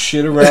 Don't do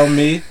shit around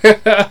me.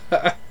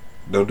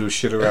 Don't do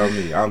shit around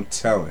me. I'm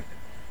telling.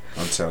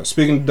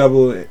 Speaking of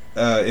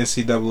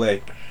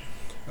NCAA,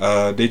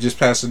 they just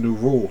passed a new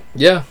rule.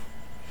 Yeah.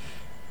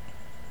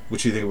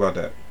 What you think about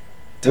that?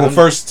 Well,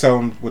 first tell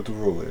them what the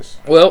rule is.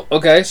 Well,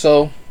 okay,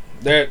 so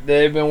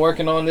they've been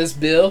working on this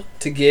bill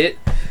to get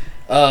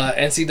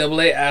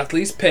NCAA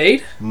athletes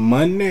paid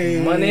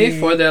money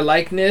for their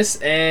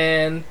likeness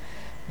and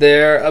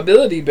their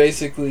ability,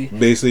 basically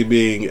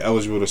being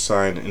eligible to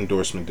sign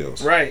endorsement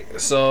deals.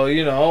 Right. So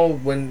you know,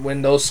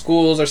 when those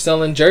schools are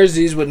selling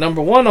jerseys with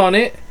number 1 on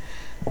it,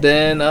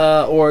 then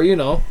or you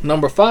know,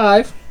 number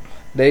 5,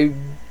 they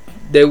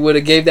would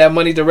have gave that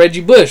money to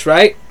Reggie Bush,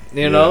 right?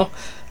 You know.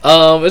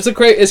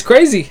 It's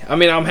crazy. I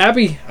mean, I'm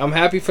happy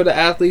for the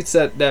athletes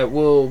that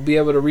will be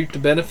able to reap the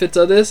benefits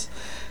of this,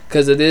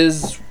 because it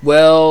is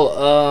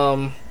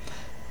well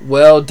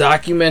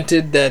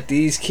documented that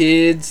these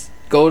kids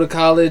go to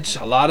college.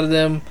 A lot of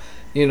them,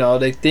 you know,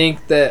 they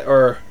think that,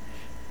 or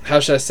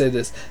how should I say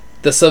this?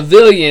 The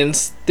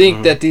civilians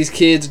think that these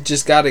kids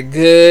just got it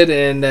good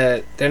and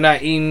that they're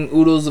not eating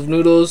oodles of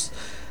noodles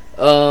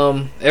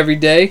every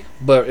day.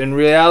 But in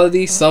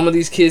reality, some of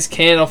these kids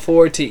can't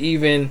afford to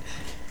even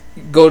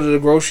go to the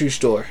grocery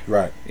store.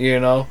 Right. You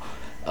know,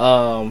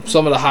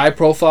 some of the high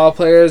profile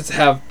players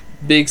have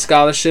big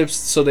scholarships,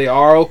 so they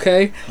are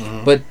okay.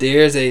 But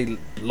there's a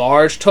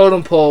large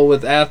totem pole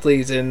with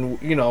athletes,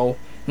 and you know,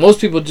 most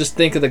people just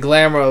think of the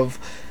glamour of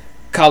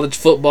college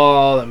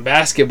football and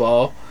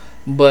basketball,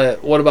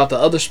 but what about the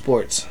other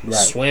sports? Right.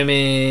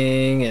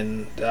 Swimming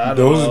and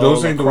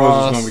those ain't the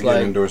ones that's gonna be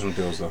getting endorsement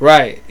deals though.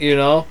 Right. You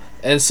know,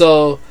 and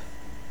so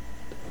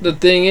the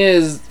thing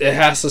is,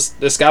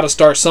 it's got to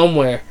start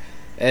somewhere.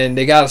 And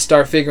they got to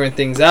start figuring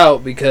things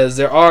out, because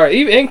there are,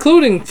 even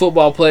including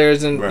football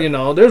players, and you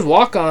know, there's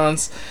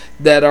walk-ons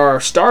that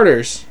are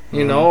starters,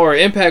 you know, or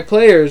impact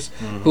players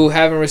who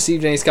haven't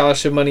received any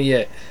scholarship money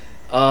yet,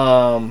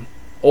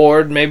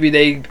 or maybe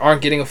they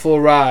aren't getting a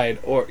full ride,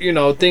 or you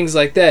know, things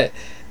like that.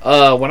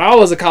 When I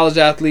was a college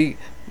athlete,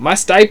 my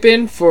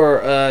stipend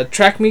for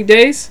track meet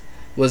days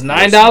was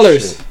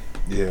 $9.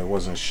 Yeah, it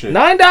wasn't shit.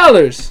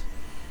 $9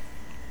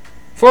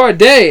 for a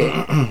day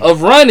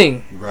of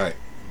running. Right.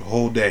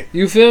 Whole day.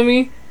 You feel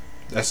me?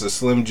 That's a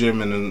Slim Jim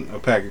and a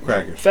pack of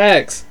crackers.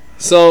 Facts.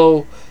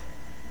 So,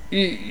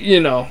 you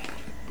know,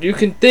 you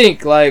can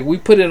think, like, we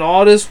put in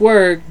all this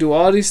work, do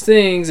all these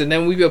things, and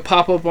then we will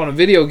pop up on a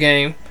video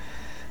game,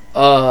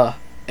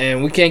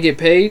 and we can't get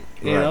paid,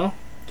 you know?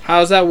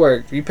 How does that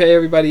work? You pay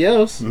everybody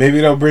else. Maybe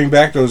they'll bring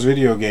back those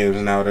video games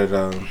now that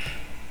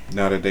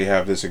Now that they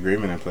have this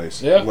agreement in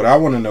place. Yeah. What I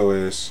want to know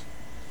is,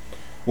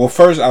 well,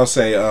 first I'll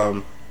say,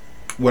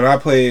 when I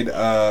played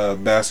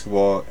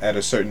basketball at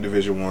a certain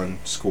Division I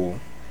school,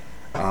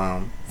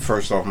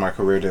 first off, my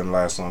career didn't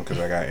last long because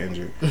I got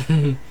injured.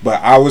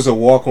 But I was a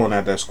walk-on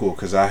at that school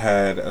because I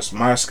had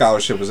my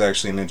scholarship was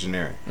actually in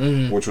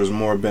engineering, which was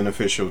more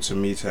beneficial to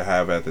me to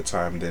have at the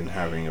time than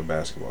having a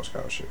basketball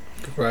scholarship.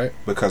 Right.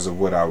 Because of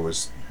what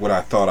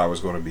I thought I was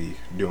going to be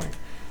doing.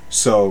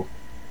 So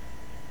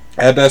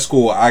at that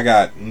school, I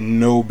got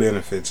no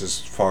benefits as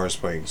far as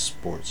playing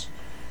sports.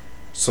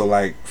 So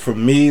like for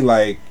me,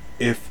 like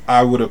if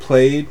I would have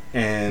played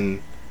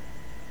and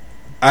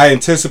I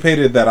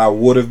anticipated that I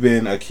would have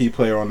been a key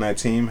player on that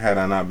team had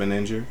I not been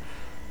injured,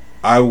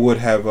 I would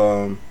have,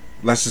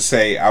 let's just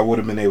say I would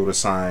have been able to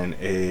sign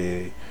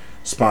a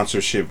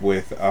sponsorship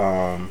with,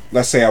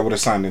 let's say I would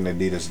have signed an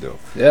Adidas deal.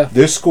 Yeah.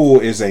 This school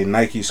is a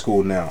Nike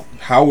school now.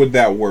 How would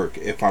that work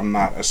if I'm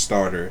not a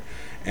starter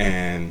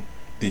and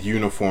the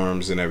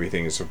uniforms and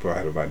everything is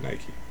provided by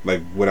Nike?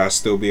 Like, would I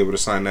still be able to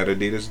sign that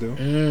Adidas deal?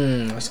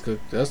 That's good.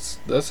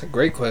 That's a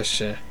great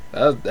question.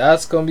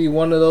 That's gonna be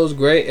one of those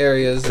gray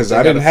areas because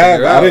I didn't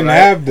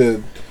have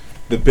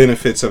the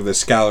benefits of the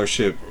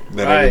scholarship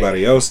that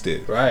everybody else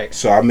did. Right.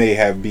 So I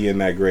may be in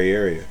that gray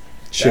area.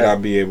 Should I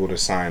be able to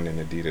sign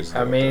an Adidas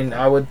deal? I mean,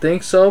 I would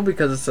think so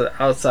because it's an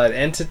outside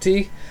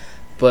entity,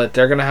 but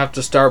they're gonna have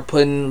to start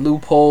putting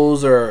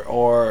loopholes or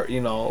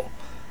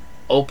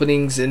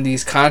openings in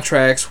these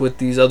contracts with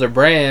these other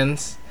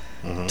brands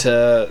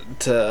to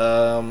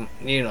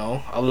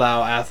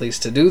allow athletes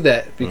to do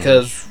that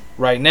because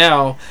right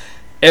now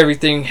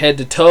everything head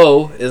to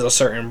toe is a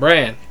certain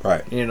brand,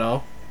 right?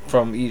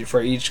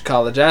 For each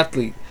college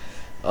athlete.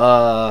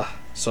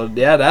 So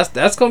yeah,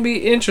 that's gonna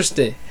be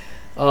interesting.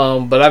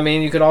 But I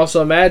mean, you can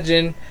also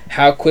imagine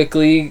how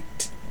quickly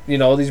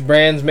these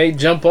brands may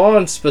jump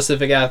on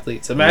specific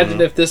athletes.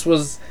 Imagine if this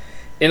was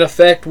in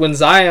effect when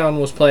Zion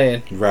was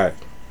playing, right,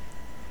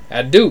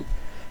 at Duke.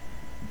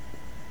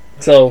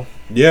 So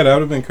yeah, that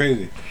would have been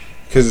crazy.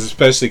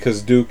 Especially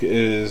because Duke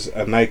is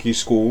a Nike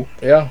school.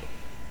 Yeah.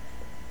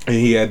 And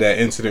he had that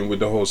incident with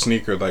the whole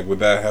sneaker. Like, would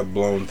that have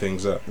blown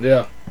things up?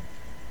 Yeah.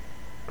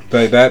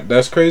 Like,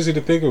 that's crazy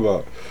to think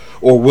about.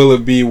 Or will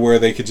it be where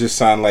they could just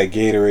sign, like,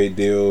 Gatorade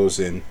deals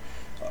and,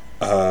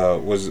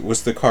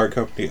 what's the card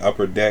company?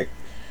 Upper Deck?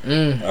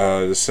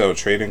 To sell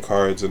trading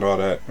cards and all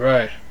that.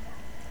 Right.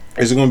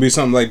 Is it going to be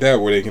something like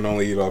that where they can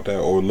only eat off that?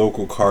 Or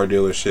local car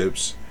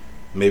dealerships,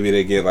 maybe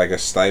they get, like, a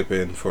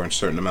stipend for a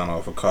certain amount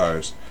off of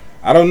cars.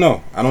 I don't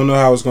know. I don't know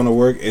how it's going to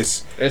work.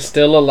 It's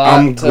still a lot.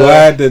 I'm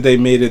glad that they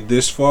made it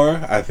this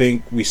far. I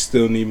think we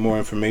still need more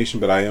information,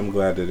 but I am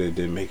glad that they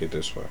did make it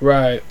this far.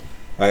 Right.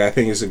 Like, I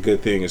think it's a good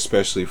thing,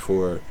 especially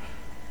for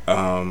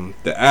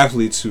the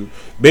athletes who...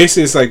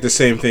 Basically, it's like the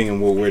same thing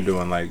in what we're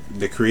doing. Like,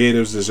 the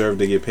creatives deserve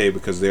to get paid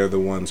because they're the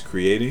ones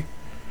creating.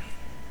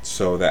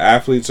 So the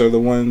athletes are the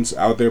ones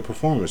out there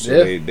performing, so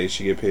they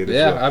should get paid as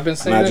well. Yeah, I've been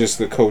saying not just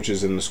the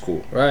coaches in the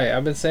school. Right,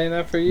 I've been saying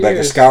that for years. Like,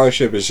 a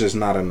scholarship is just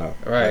not enough.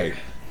 Right. Like,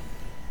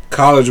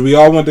 college, we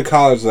all went to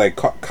college. Like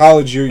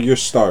college, you're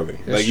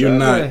starving. Like you're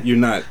not eating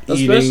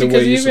the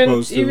way you're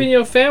supposed to. Even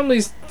your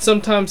families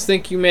sometimes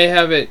think you may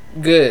have it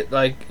good.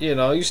 Like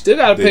you still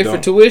gotta pay for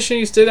tuition.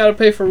 You still gotta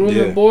pay for room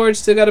and board.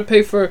 Still gotta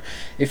pay for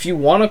if you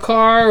want a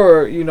car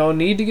or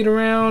need to get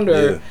around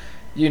or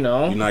you're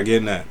not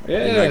getting that.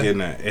 Yeah. You're not getting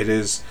that. It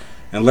is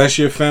unless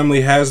your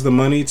family has the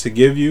money to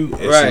give you.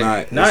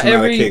 It's not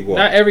a cakewalk.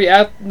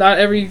 Not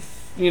every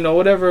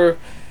whatever.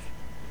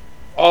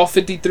 All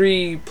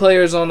 53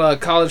 players on a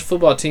college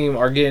football team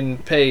are getting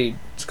paid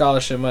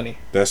scholarship money.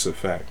 That's a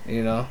fact.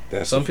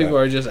 Some people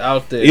are just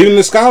out there. Even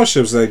the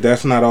scholarships, like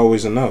that's not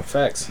always enough.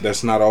 Facts.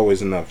 That's not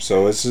always enough.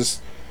 So it's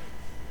just,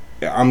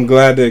 I'm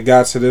glad that it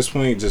got to this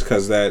point, just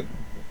because that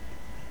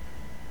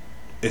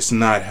it's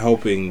not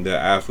helping the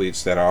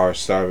athletes that are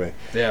starving.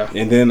 Yeah.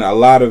 And then a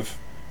lot of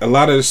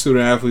the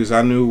student athletes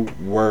I knew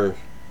were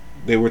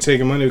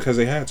taking money because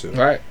they had to.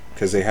 Right.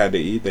 Because they had to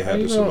eat, they had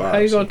to survive. How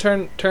you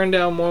gonna turn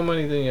down more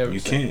money than you ever?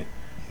 You can't.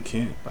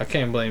 I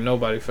can't blame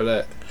nobody for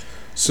that.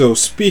 So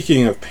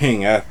speaking of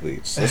paying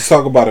athletes, let's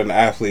talk about an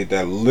athlete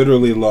that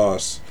literally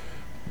lost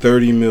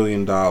 $30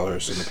 million in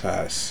the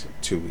past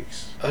 2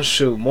 weeks. Oh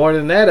shoot, more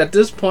than that at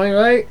this point,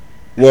 right?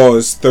 Well,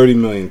 it's $30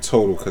 million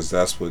total because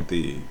that's what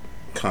the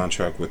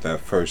contract with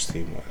that first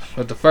team was.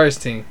 With the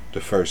first team.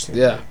 The first team.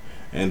 Yeah.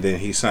 And then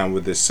he signed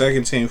with the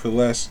second team for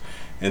less.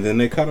 And then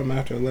they cut him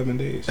after 11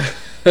 days.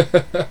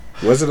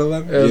 Was it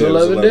 11? It was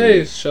 11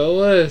 days. Sure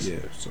was. Yeah.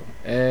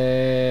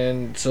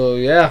 And so,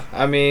 yeah.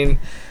 I mean,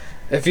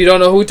 if you don't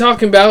know who we're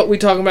talking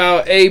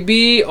about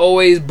AB,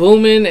 always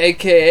booming,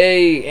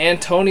 a.k.a.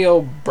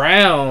 Antonio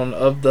Brown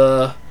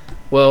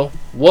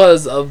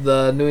was of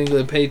the New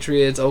England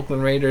Patriots,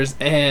 Oakland Raiders,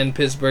 and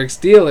Pittsburgh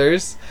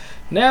Steelers.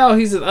 Now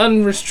he's an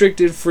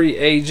unrestricted free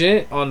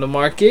agent on the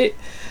market.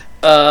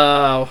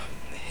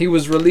 He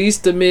was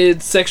released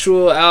amid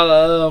sexual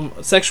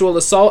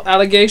assault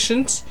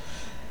allegations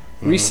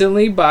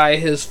recently by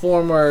his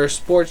former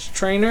sports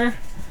trainer.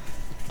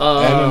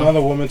 And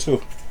another woman,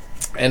 too.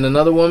 and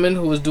another woman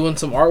who was doing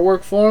some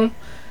artwork for him.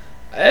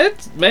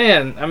 It's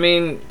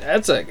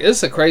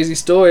a crazy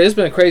story. It's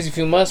been a crazy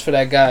few months for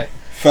that guy.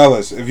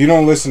 Fellas, if you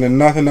don't listen to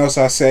nothing else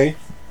I say,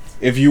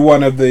 if you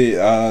one of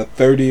the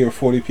 30 or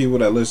 40 people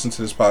that listen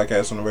to this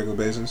podcast on a regular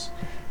basis,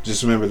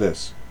 just remember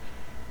this.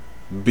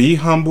 Be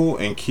humble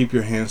and keep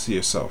your hands to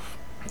yourself.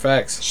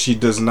 Facts. She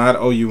does not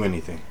owe you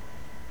anything.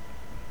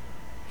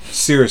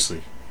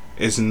 Seriously.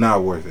 It's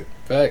not worth it.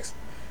 Facts.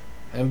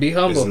 And be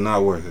humble. It's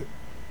not worth it.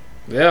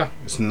 Yeah.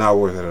 It's not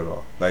worth it at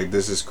all. Like,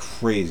 this is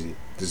crazy.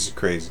 This is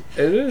crazy.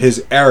 It is.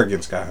 His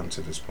arrogance got him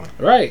to this point.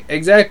 Right.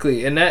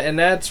 Exactly. And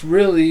that's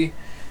really,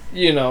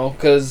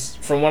 because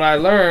from what I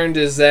learned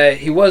is that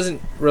he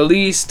wasn't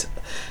released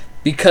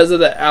because of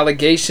the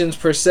allegations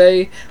per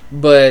se,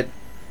 but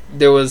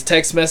there was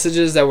text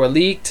messages that were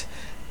leaked,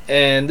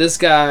 and this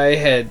guy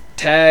had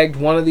tagged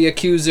one of the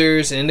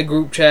accusers in the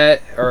group chat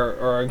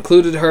or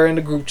included her in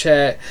the group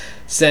chat,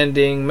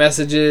 sending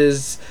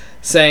messages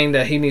saying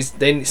that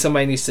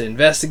somebody needs to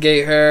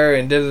investigate her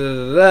and da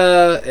da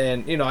da da.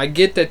 And I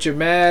get that you're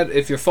mad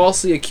if you're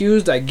falsely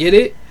accused. I get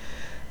it,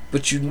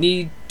 but you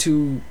need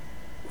to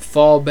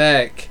fall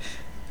back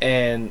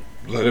and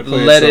let it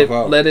play itself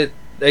out. Let it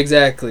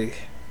exactly.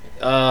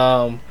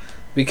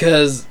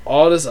 Because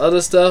all this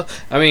other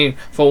stuff. I mean,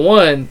 for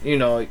one,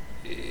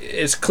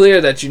 it's clear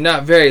that you're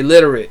not very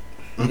literate.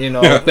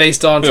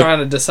 Based on trying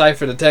to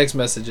decipher the text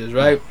messages,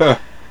 right?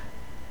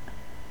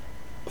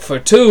 For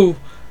two,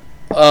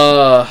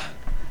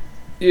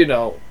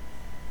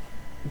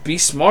 be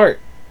smart.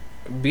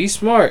 Be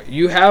smart.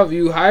 You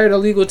hired a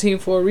legal team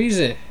for a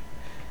reason.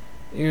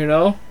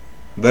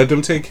 Let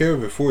them take care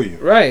of it for you.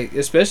 Right.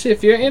 Especially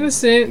if you're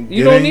innocent.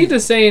 You don't need to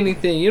say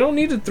anything. You don't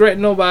need to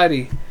threaten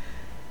nobody.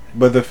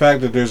 But the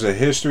fact that there's a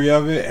history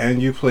of it,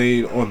 and you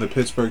played on the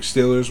Pittsburgh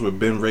Steelers with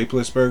Ben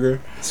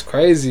Roethlisberger, it's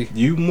crazy.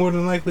 You more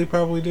than likely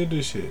probably did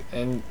this shit.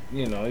 And,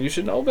 you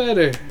should know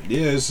better.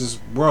 Yeah, this is,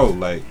 bro,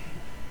 like,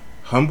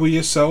 humble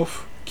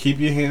yourself, keep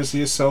your hands to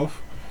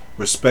yourself,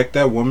 respect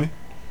that woman,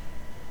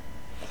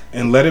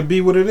 and let it be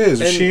what it is.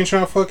 If she ain't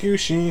trying to fuck you,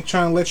 she ain't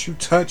trying to let you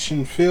touch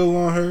and feel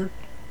on her,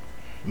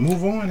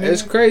 move on. Man.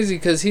 It's crazy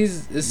because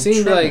it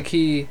seems like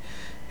he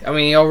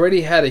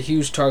already had a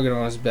huge target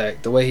on his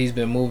back, the way he's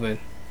been moving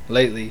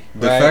lately.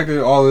 The fact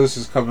that all this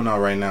is coming out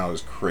right now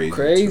is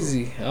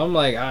crazy. Too. I'm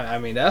like,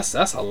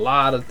 that's a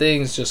lot of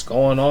things just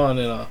going on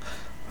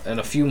in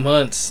a few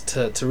months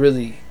to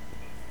really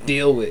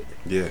deal with.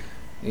 Yeah.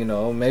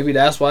 Maybe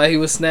that's why he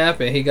was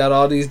snapping. He got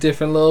all these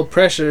different little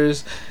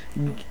pressures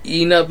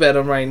eating up at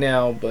him right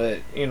now. But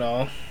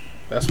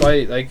that's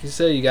why, like you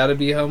said, you got to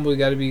be humble. You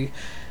got to be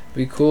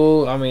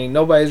cool. I mean,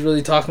 nobody's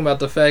really talking about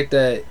the fact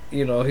that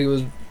he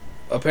was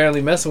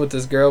apparently messing with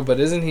this girl, but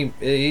isn't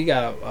he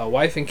got a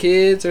wife and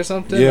kids or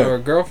something, or a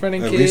girlfriend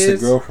and kids? At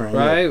least a girlfriend,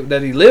 right? Yeah.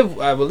 That he lived.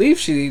 I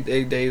believe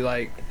they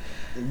like.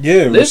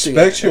 Yeah,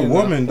 respect your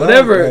woman.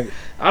 Whatever. Like,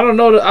 I don't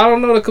know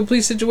the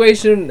complete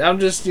situation.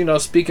 I'm just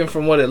speaking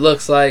from what it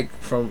looks like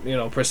from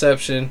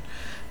perception.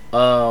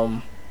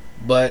 But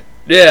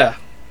yeah.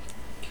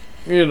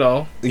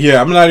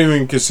 Yeah, I'm not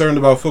even concerned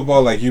about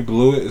football. Like, you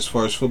blew it as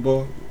far as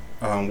football.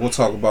 We'll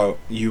talk about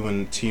you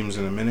and teams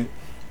in a minute,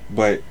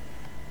 but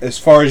as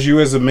far as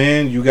you as a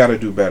man, you got to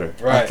do better.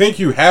 Right. I think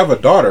you have a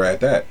daughter at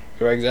that.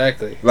 Right,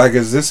 exactly. Like,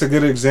 is this a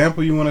good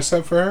example you want to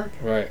set for her?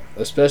 Right.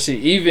 Especially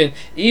even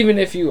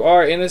if you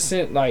are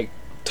innocent, like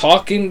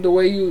talking the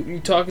way you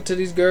talking to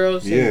these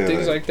girls and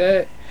things like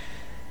that.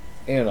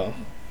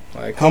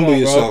 Like humble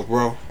yourself,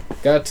 bro.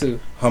 Got to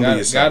humble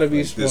yourself. Got to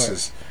be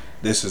smart.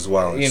 This is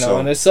wild.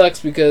 And it sucks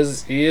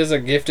because he is a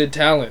gifted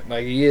talent.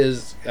 Like, he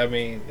is. I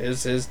mean,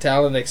 his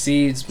talent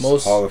exceeds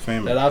most Hall of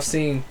Famer that I've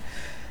seen.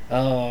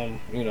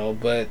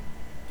 But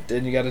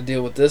then you got to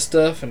deal with this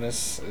stuff, and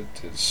it's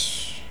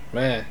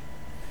man.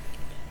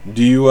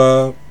 Do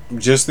you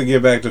just to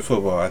get back to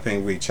football? I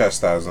think we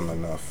chastised him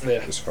enough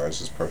as far as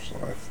his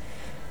personal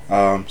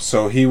life.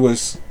 So he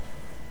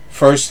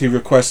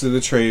requested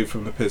a trade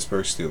from the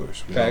Pittsburgh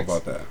Steelers. We know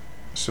about that.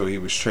 So he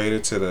was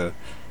traded to the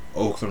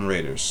Oakland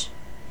Raiders.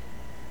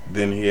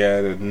 Then he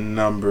had a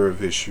number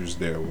of issues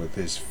there with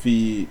his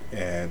feet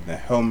and the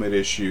helmet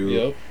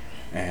issue,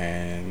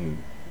 and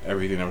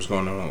everything that was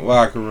going on in the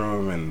locker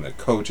room and the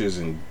coaches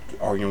and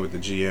arguing with the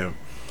GM.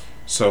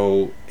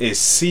 So it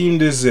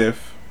seemed as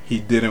if he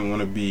didn't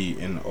want to be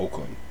in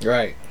Oakland.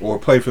 Right. Or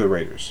play for the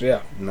Raiders.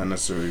 Yeah. Not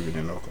necessarily even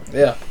in Oakland.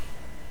 Yeah.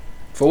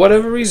 For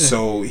whatever reason.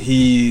 So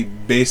he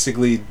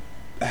basically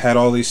had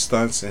all these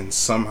stunts and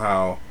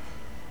somehow,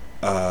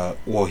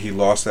 he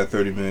lost that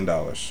 $30 million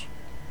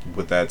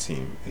with that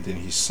team. And then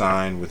he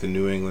signed with the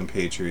New England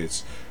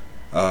Patriots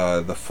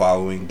the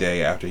following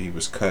day after he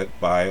was cut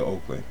by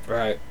Oakland.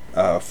 Right.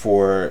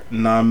 For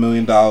 $9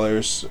 million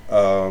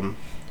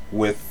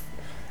with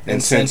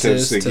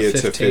incentives to get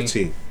 15. To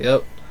 15.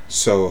 Yep.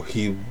 So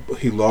he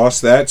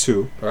lost that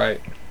too. Right.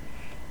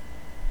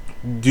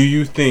 Do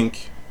you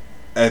think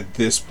at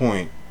this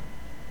point,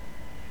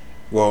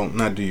 well,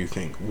 not do you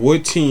think,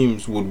 what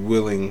teams would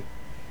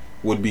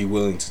would be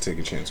willing to take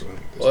a chance on him?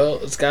 Well,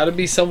 it's got to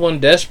be someone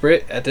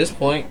desperate at this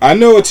point. I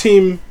know a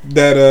team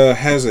that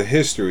has a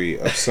history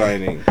of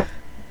signing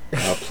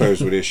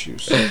players with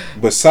issues.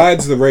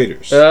 Besides the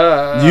Raiders.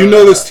 You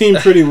know this team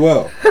pretty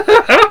well.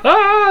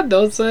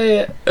 Don't say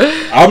it.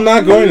 I'm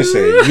not going to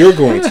say it. You're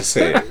going to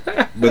say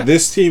it. But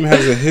this team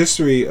has a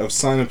history of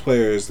signing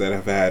players that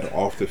have had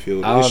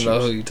off-the-field issues. I don't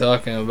know who you're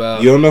talking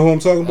about. You don't know who I'm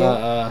talking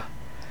about?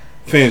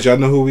 Fans, y'all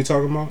know who we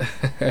talking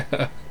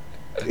about?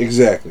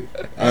 Exactly.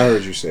 I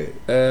heard you say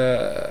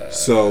it.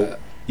 So,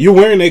 you're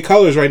wearing their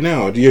colors right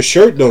now. Your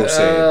shirt don't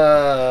say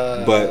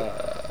it.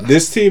 But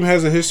this team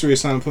has a history of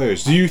signing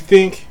players. Do you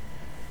think...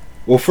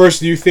 Well, first,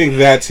 do you think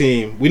that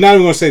team... We're not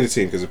even going to say the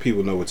team because the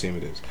people know what team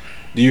it is.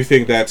 Do you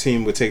think that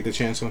team would take the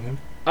chance on him?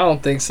 I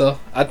don't think so.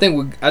 I think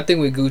we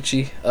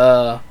Gucci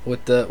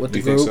with the you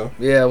group. Think so?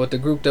 Yeah, with the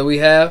group that we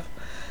have.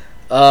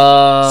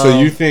 So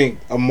you think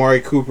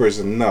Amari Cooper is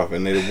enough,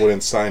 and they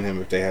wouldn't sign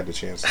him if they had the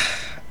chance?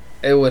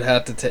 It would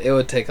have to. It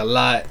would take a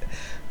lot.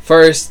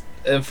 First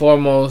and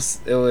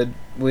foremost,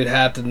 we'd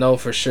have to know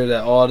for sure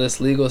that all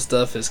this legal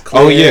stuff is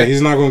clear. Oh yeah,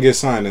 he's not going to get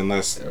signed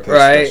unless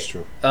that's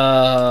true.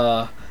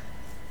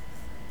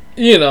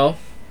 You know,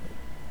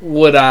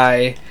 would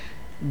I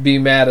be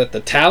mad at the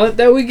talent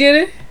that we get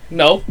in?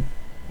 No,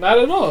 not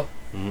at all.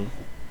 Mm-hmm.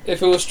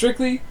 If it was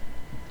strictly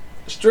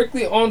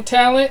on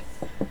talent,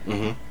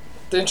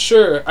 then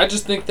sure. I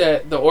just think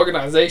that the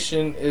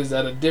organization is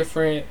at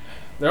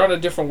they're on a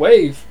different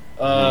wave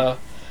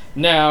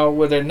now,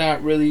 where they're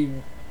not really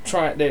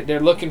trying. They're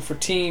looking for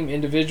team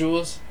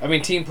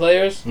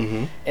players,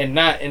 and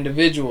not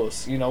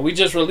individuals. You know, we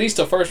just released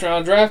a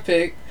first-round draft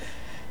pick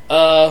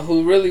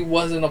who really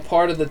wasn't a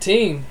part of the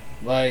team.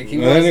 Like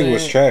he I think it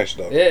was trash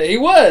though. Yeah, he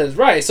was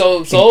right.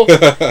 So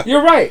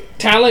you're right.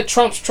 Talent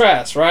trumps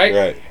trash, right?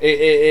 Right.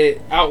 It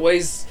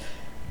outweighs.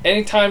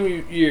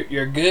 Anytime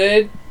you're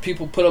good,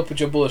 people put up with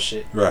your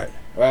bullshit. Right.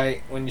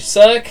 Right. When you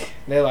suck,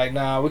 they're like,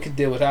 nah, we could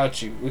deal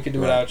without you. We could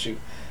do without you.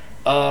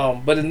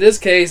 But in this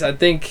case, I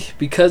think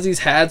because he's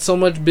had so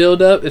much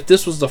build up, if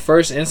this was the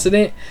first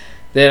incident,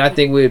 then I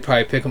think we'd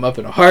probably pick him up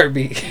in a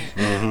heartbeat.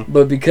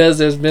 But because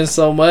there's been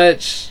so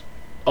much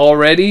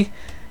already,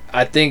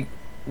 I think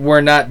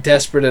we're not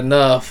desperate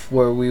enough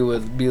where we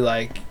would be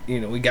like,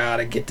 we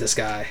gotta get this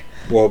guy.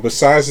 Well,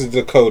 besides the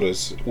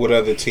Dakotas, what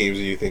other teams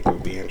do you think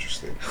would be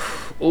interested?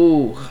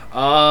 Ooh,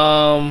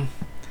 well,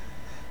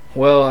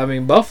 I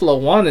mean, Buffalo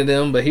wanted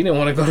him, but he didn't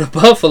want to go to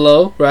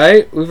Buffalo,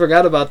 right? We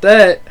forgot about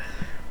that.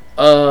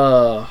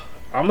 I'm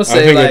gonna say,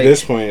 I think at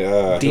this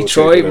point,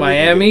 Detroit,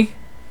 Miami.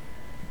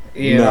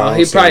 He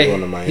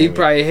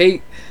probably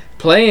hate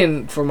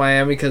playing for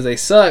Miami because they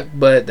suck,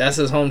 but that's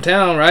his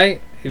hometown,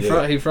 right?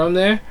 He from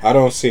there. I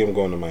don't see him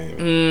going to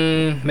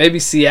Miami. Maybe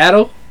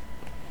Seattle.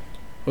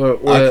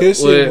 I could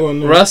see him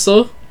going there.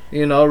 Russell.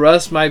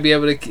 Russ might be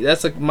able to.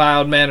 That's a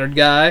mild mannered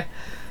guy.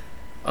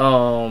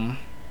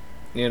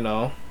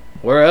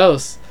 Where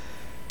else?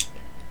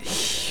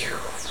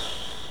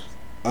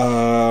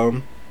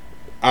 I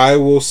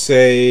will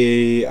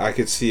say I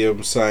could see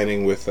him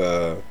signing with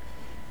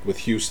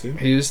Houston.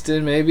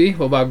 Houston, maybe.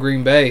 What about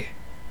Green Bay?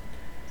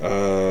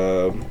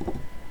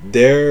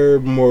 They're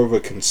more of a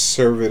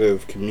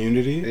conservative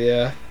community.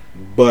 Yeah.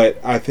 But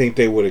I think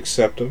they would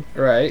accept him.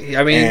 Right.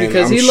 I mean,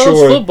 because he loves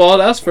football,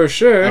 that's for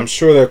sure. I'm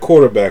sure their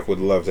quarterback would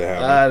love to have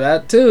him.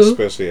 That too.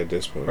 Especially at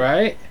this point.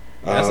 Right.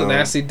 That's a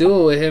nasty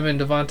duo with him and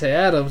Devontae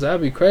Adams.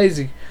 That'd be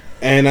crazy.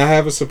 And I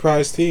have a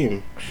surprise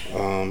team.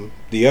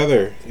 The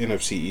other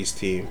NFC East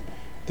team,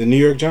 the New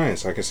York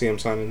Giants. I can see him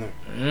signing there.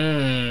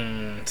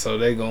 So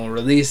they're going to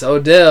release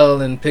Odell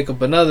and pick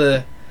up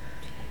another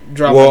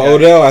drop. Well,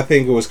 Odell, I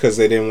think it was because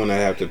they didn't want to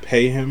have to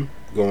pay him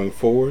going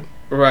forward.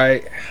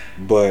 Right.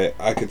 But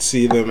I could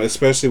see them,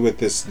 especially with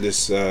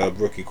this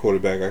rookie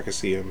quarterback, I could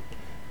see him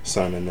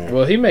signing there.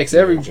 Well, he makes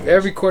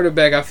every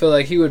quarterback, I feel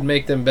like he would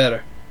make them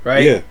better,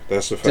 right? Yeah,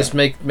 that's a fact. Just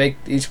make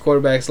each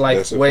quarterback's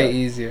life way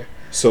easier.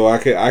 So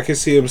I could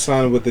see him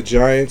signing with the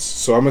Giants.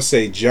 So I'm going to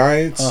say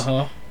Giants,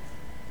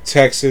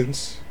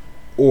 Texans,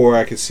 or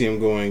I could see him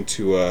going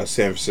to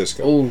San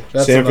Francisco. Ooh,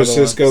 that's San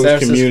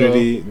Francisco's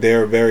community,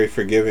 they're very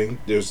forgiving.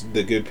 There's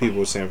the good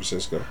people of San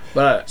Francisco.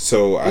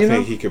 So I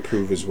think he could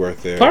prove his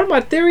worth there. Part of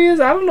my theory is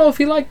I don't know if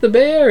he liked the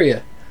Bay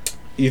Area.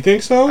 You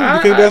think so?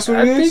 You think that's what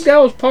it is? I think that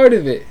was part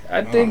of it.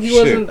 I think he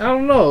wasn't. I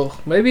don't know.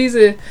 Maybe he's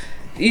a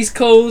East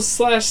Coast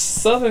 /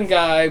 Southern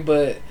guy,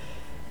 but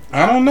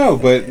I don't know.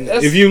 But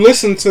if you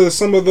listen to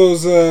some of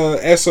those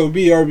SOB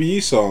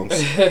RBE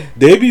songs,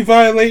 they be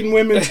violating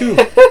women too.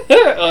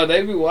 Oh,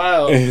 they be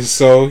wild. And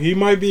so he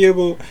might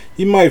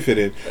fit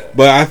in.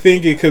 But I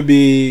think it could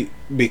be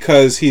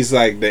because he's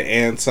like the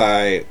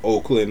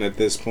anti-Oakland at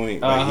this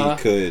point. Like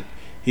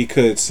he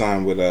could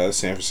sign with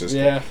San Francisco.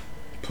 Yeah.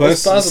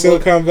 Plus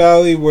Silicon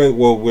Valley,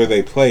 where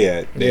they play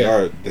at, they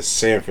are the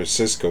San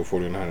Francisco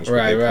 49ers.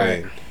 Right.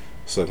 Play in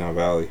Silicon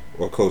Valley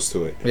or close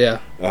to it. Yeah.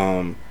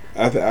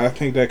 I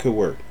think that could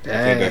work.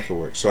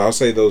 So I'll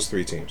say those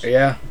three teams.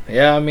 Yeah.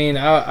 I mean,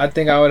 I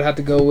think I would have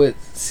to go with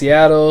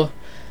Seattle,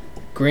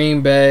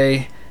 Green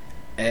Bay,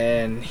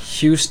 and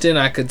Houston,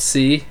 I could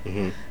see.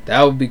 Mm-hmm.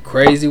 That would be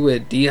crazy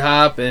with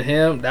D-Hop and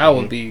him. That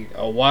would be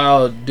a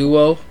wild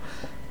duo.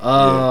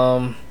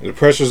 The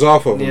pressure's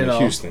off of them in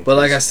Houston. But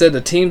like I said,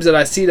 the teams that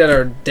I see that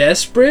are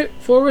desperate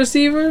for a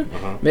receiver,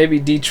 maybe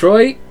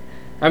Detroit.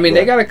 I mean,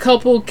 they got a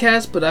couple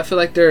cats, but I feel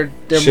like they're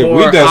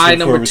more high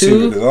number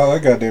 2. All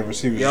that goddamn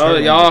receivers.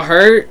 Y'all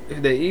hurt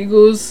the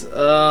Eagles.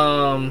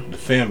 The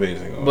fan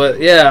base. But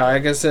yeah,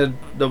 like I said,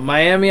 the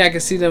Miami, I can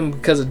see them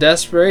because of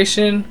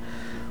desperation,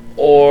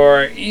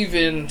 or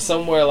even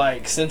somewhere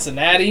like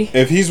Cincinnati.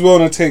 If he's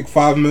willing to take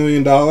 $5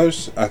 million,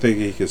 I think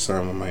he could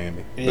sign with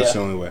Miami. That's the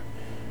only way.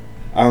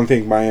 I don't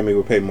think Miami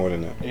would pay more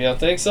than that. You don't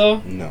think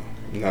so? No,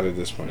 not at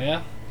this point.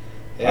 Yeah.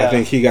 I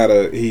think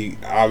he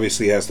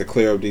obviously has to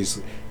clear up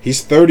these.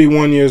 He's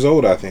 31 years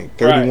old, I think.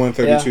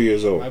 32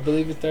 years old. I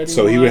believe he's 31.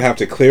 So he would have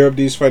to clear up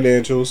these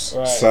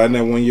financials, sign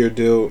that 1-year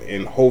deal,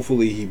 and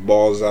hopefully he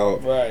balls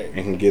out and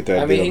can get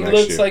that deal next year. I mean, he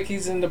looks like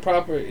he's in the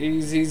proper.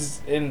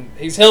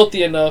 He's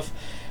healthy enough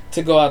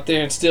to go out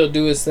there and still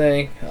do his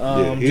thing.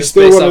 He's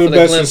still one of the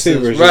best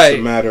receivers. Right. It's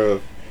a matter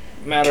of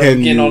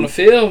getting on the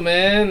field,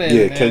 man.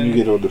 Can you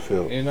get on the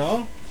field? You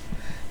know.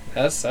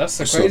 That's the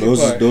crazy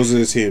part. Those are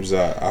the teams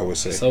I would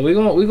say. So we're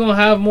gonna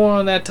have more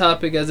on that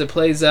topic as it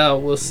plays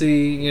out. We'll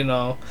see. You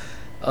know,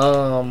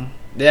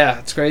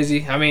 it's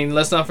crazy. I mean,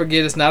 let's not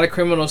forget it's not a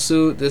criminal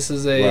suit. This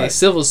is a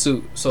civil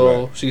suit.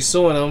 So she's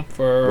suing him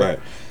for. Right.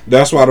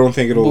 That's why I don't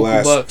think it'll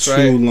last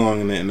too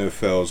long in the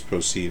NFL's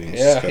proceedings.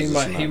 Yeah,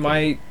 he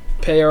might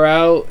pay her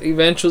out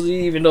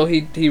eventually, even though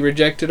he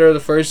rejected her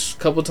the first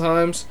couple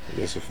times.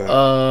 That's a fact.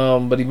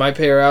 But he might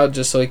pay her out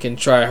just so he can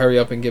try to hurry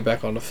up and get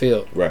back on the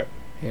field. Right.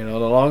 You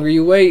know, the longer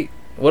you wait.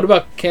 What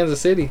about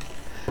Kansas City?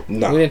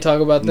 No. We didn't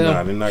talk about them.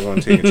 No, they're not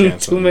going to take a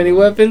chance. Too many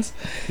weapons?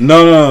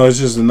 No. It's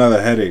just another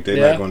headache.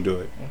 They're not going to do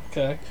it.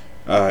 Okay.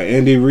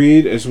 Andy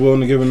Reid is willing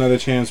to give another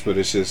chance, but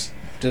it's just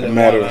a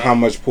matter of how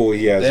much pull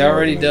he has. They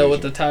already dealt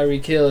with the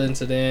Tyreek Hill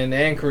incident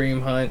and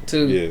Kareem Hunt,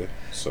 too. Yeah.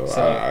 So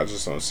I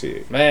just don't see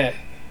it. Man.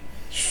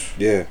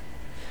 Yeah.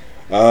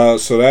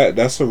 So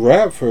that's a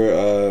wrap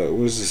for,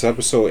 what is this,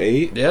 episode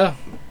 8? Yeah.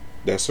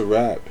 That's a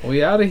wrap.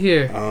 We out of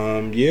here.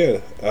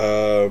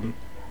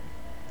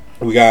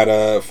 We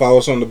got follow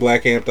us on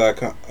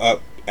theblackAmp.com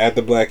at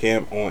the Black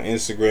Amp on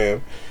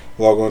Instagram.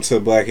 Log on to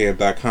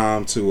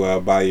theblackAmp.com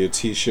to buy your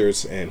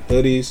t-shirts and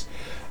hoodies.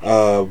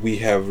 We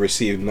have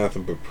received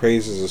nothing but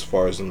praises as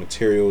far as the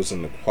materials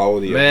and the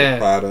quality of the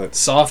product.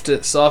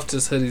 Softest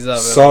hoodies I've ever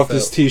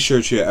Softest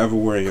t-shirts you'll ever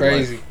wear in your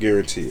life.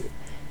 Guarantee it.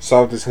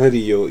 Softest hoodie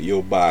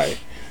you'll buy,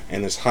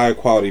 and it's high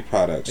quality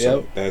product.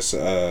 So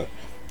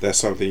that's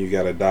something you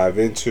got to dive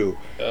into.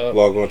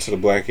 Log on to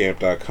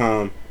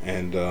theblackAmp.com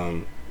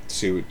and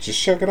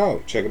just check it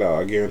out.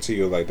 I guarantee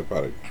you'll like the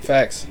product.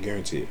 Facts.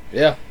 Guarantee it.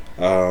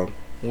 Yeah.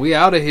 We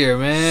out of here,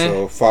 man.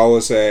 So follow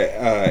us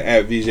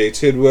at VJ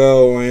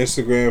Tidwell on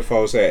Instagram.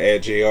 Follow us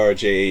at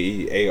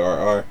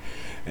JRJAEARR.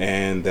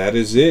 And that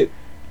is it.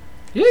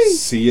 Yay.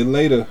 See you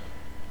later.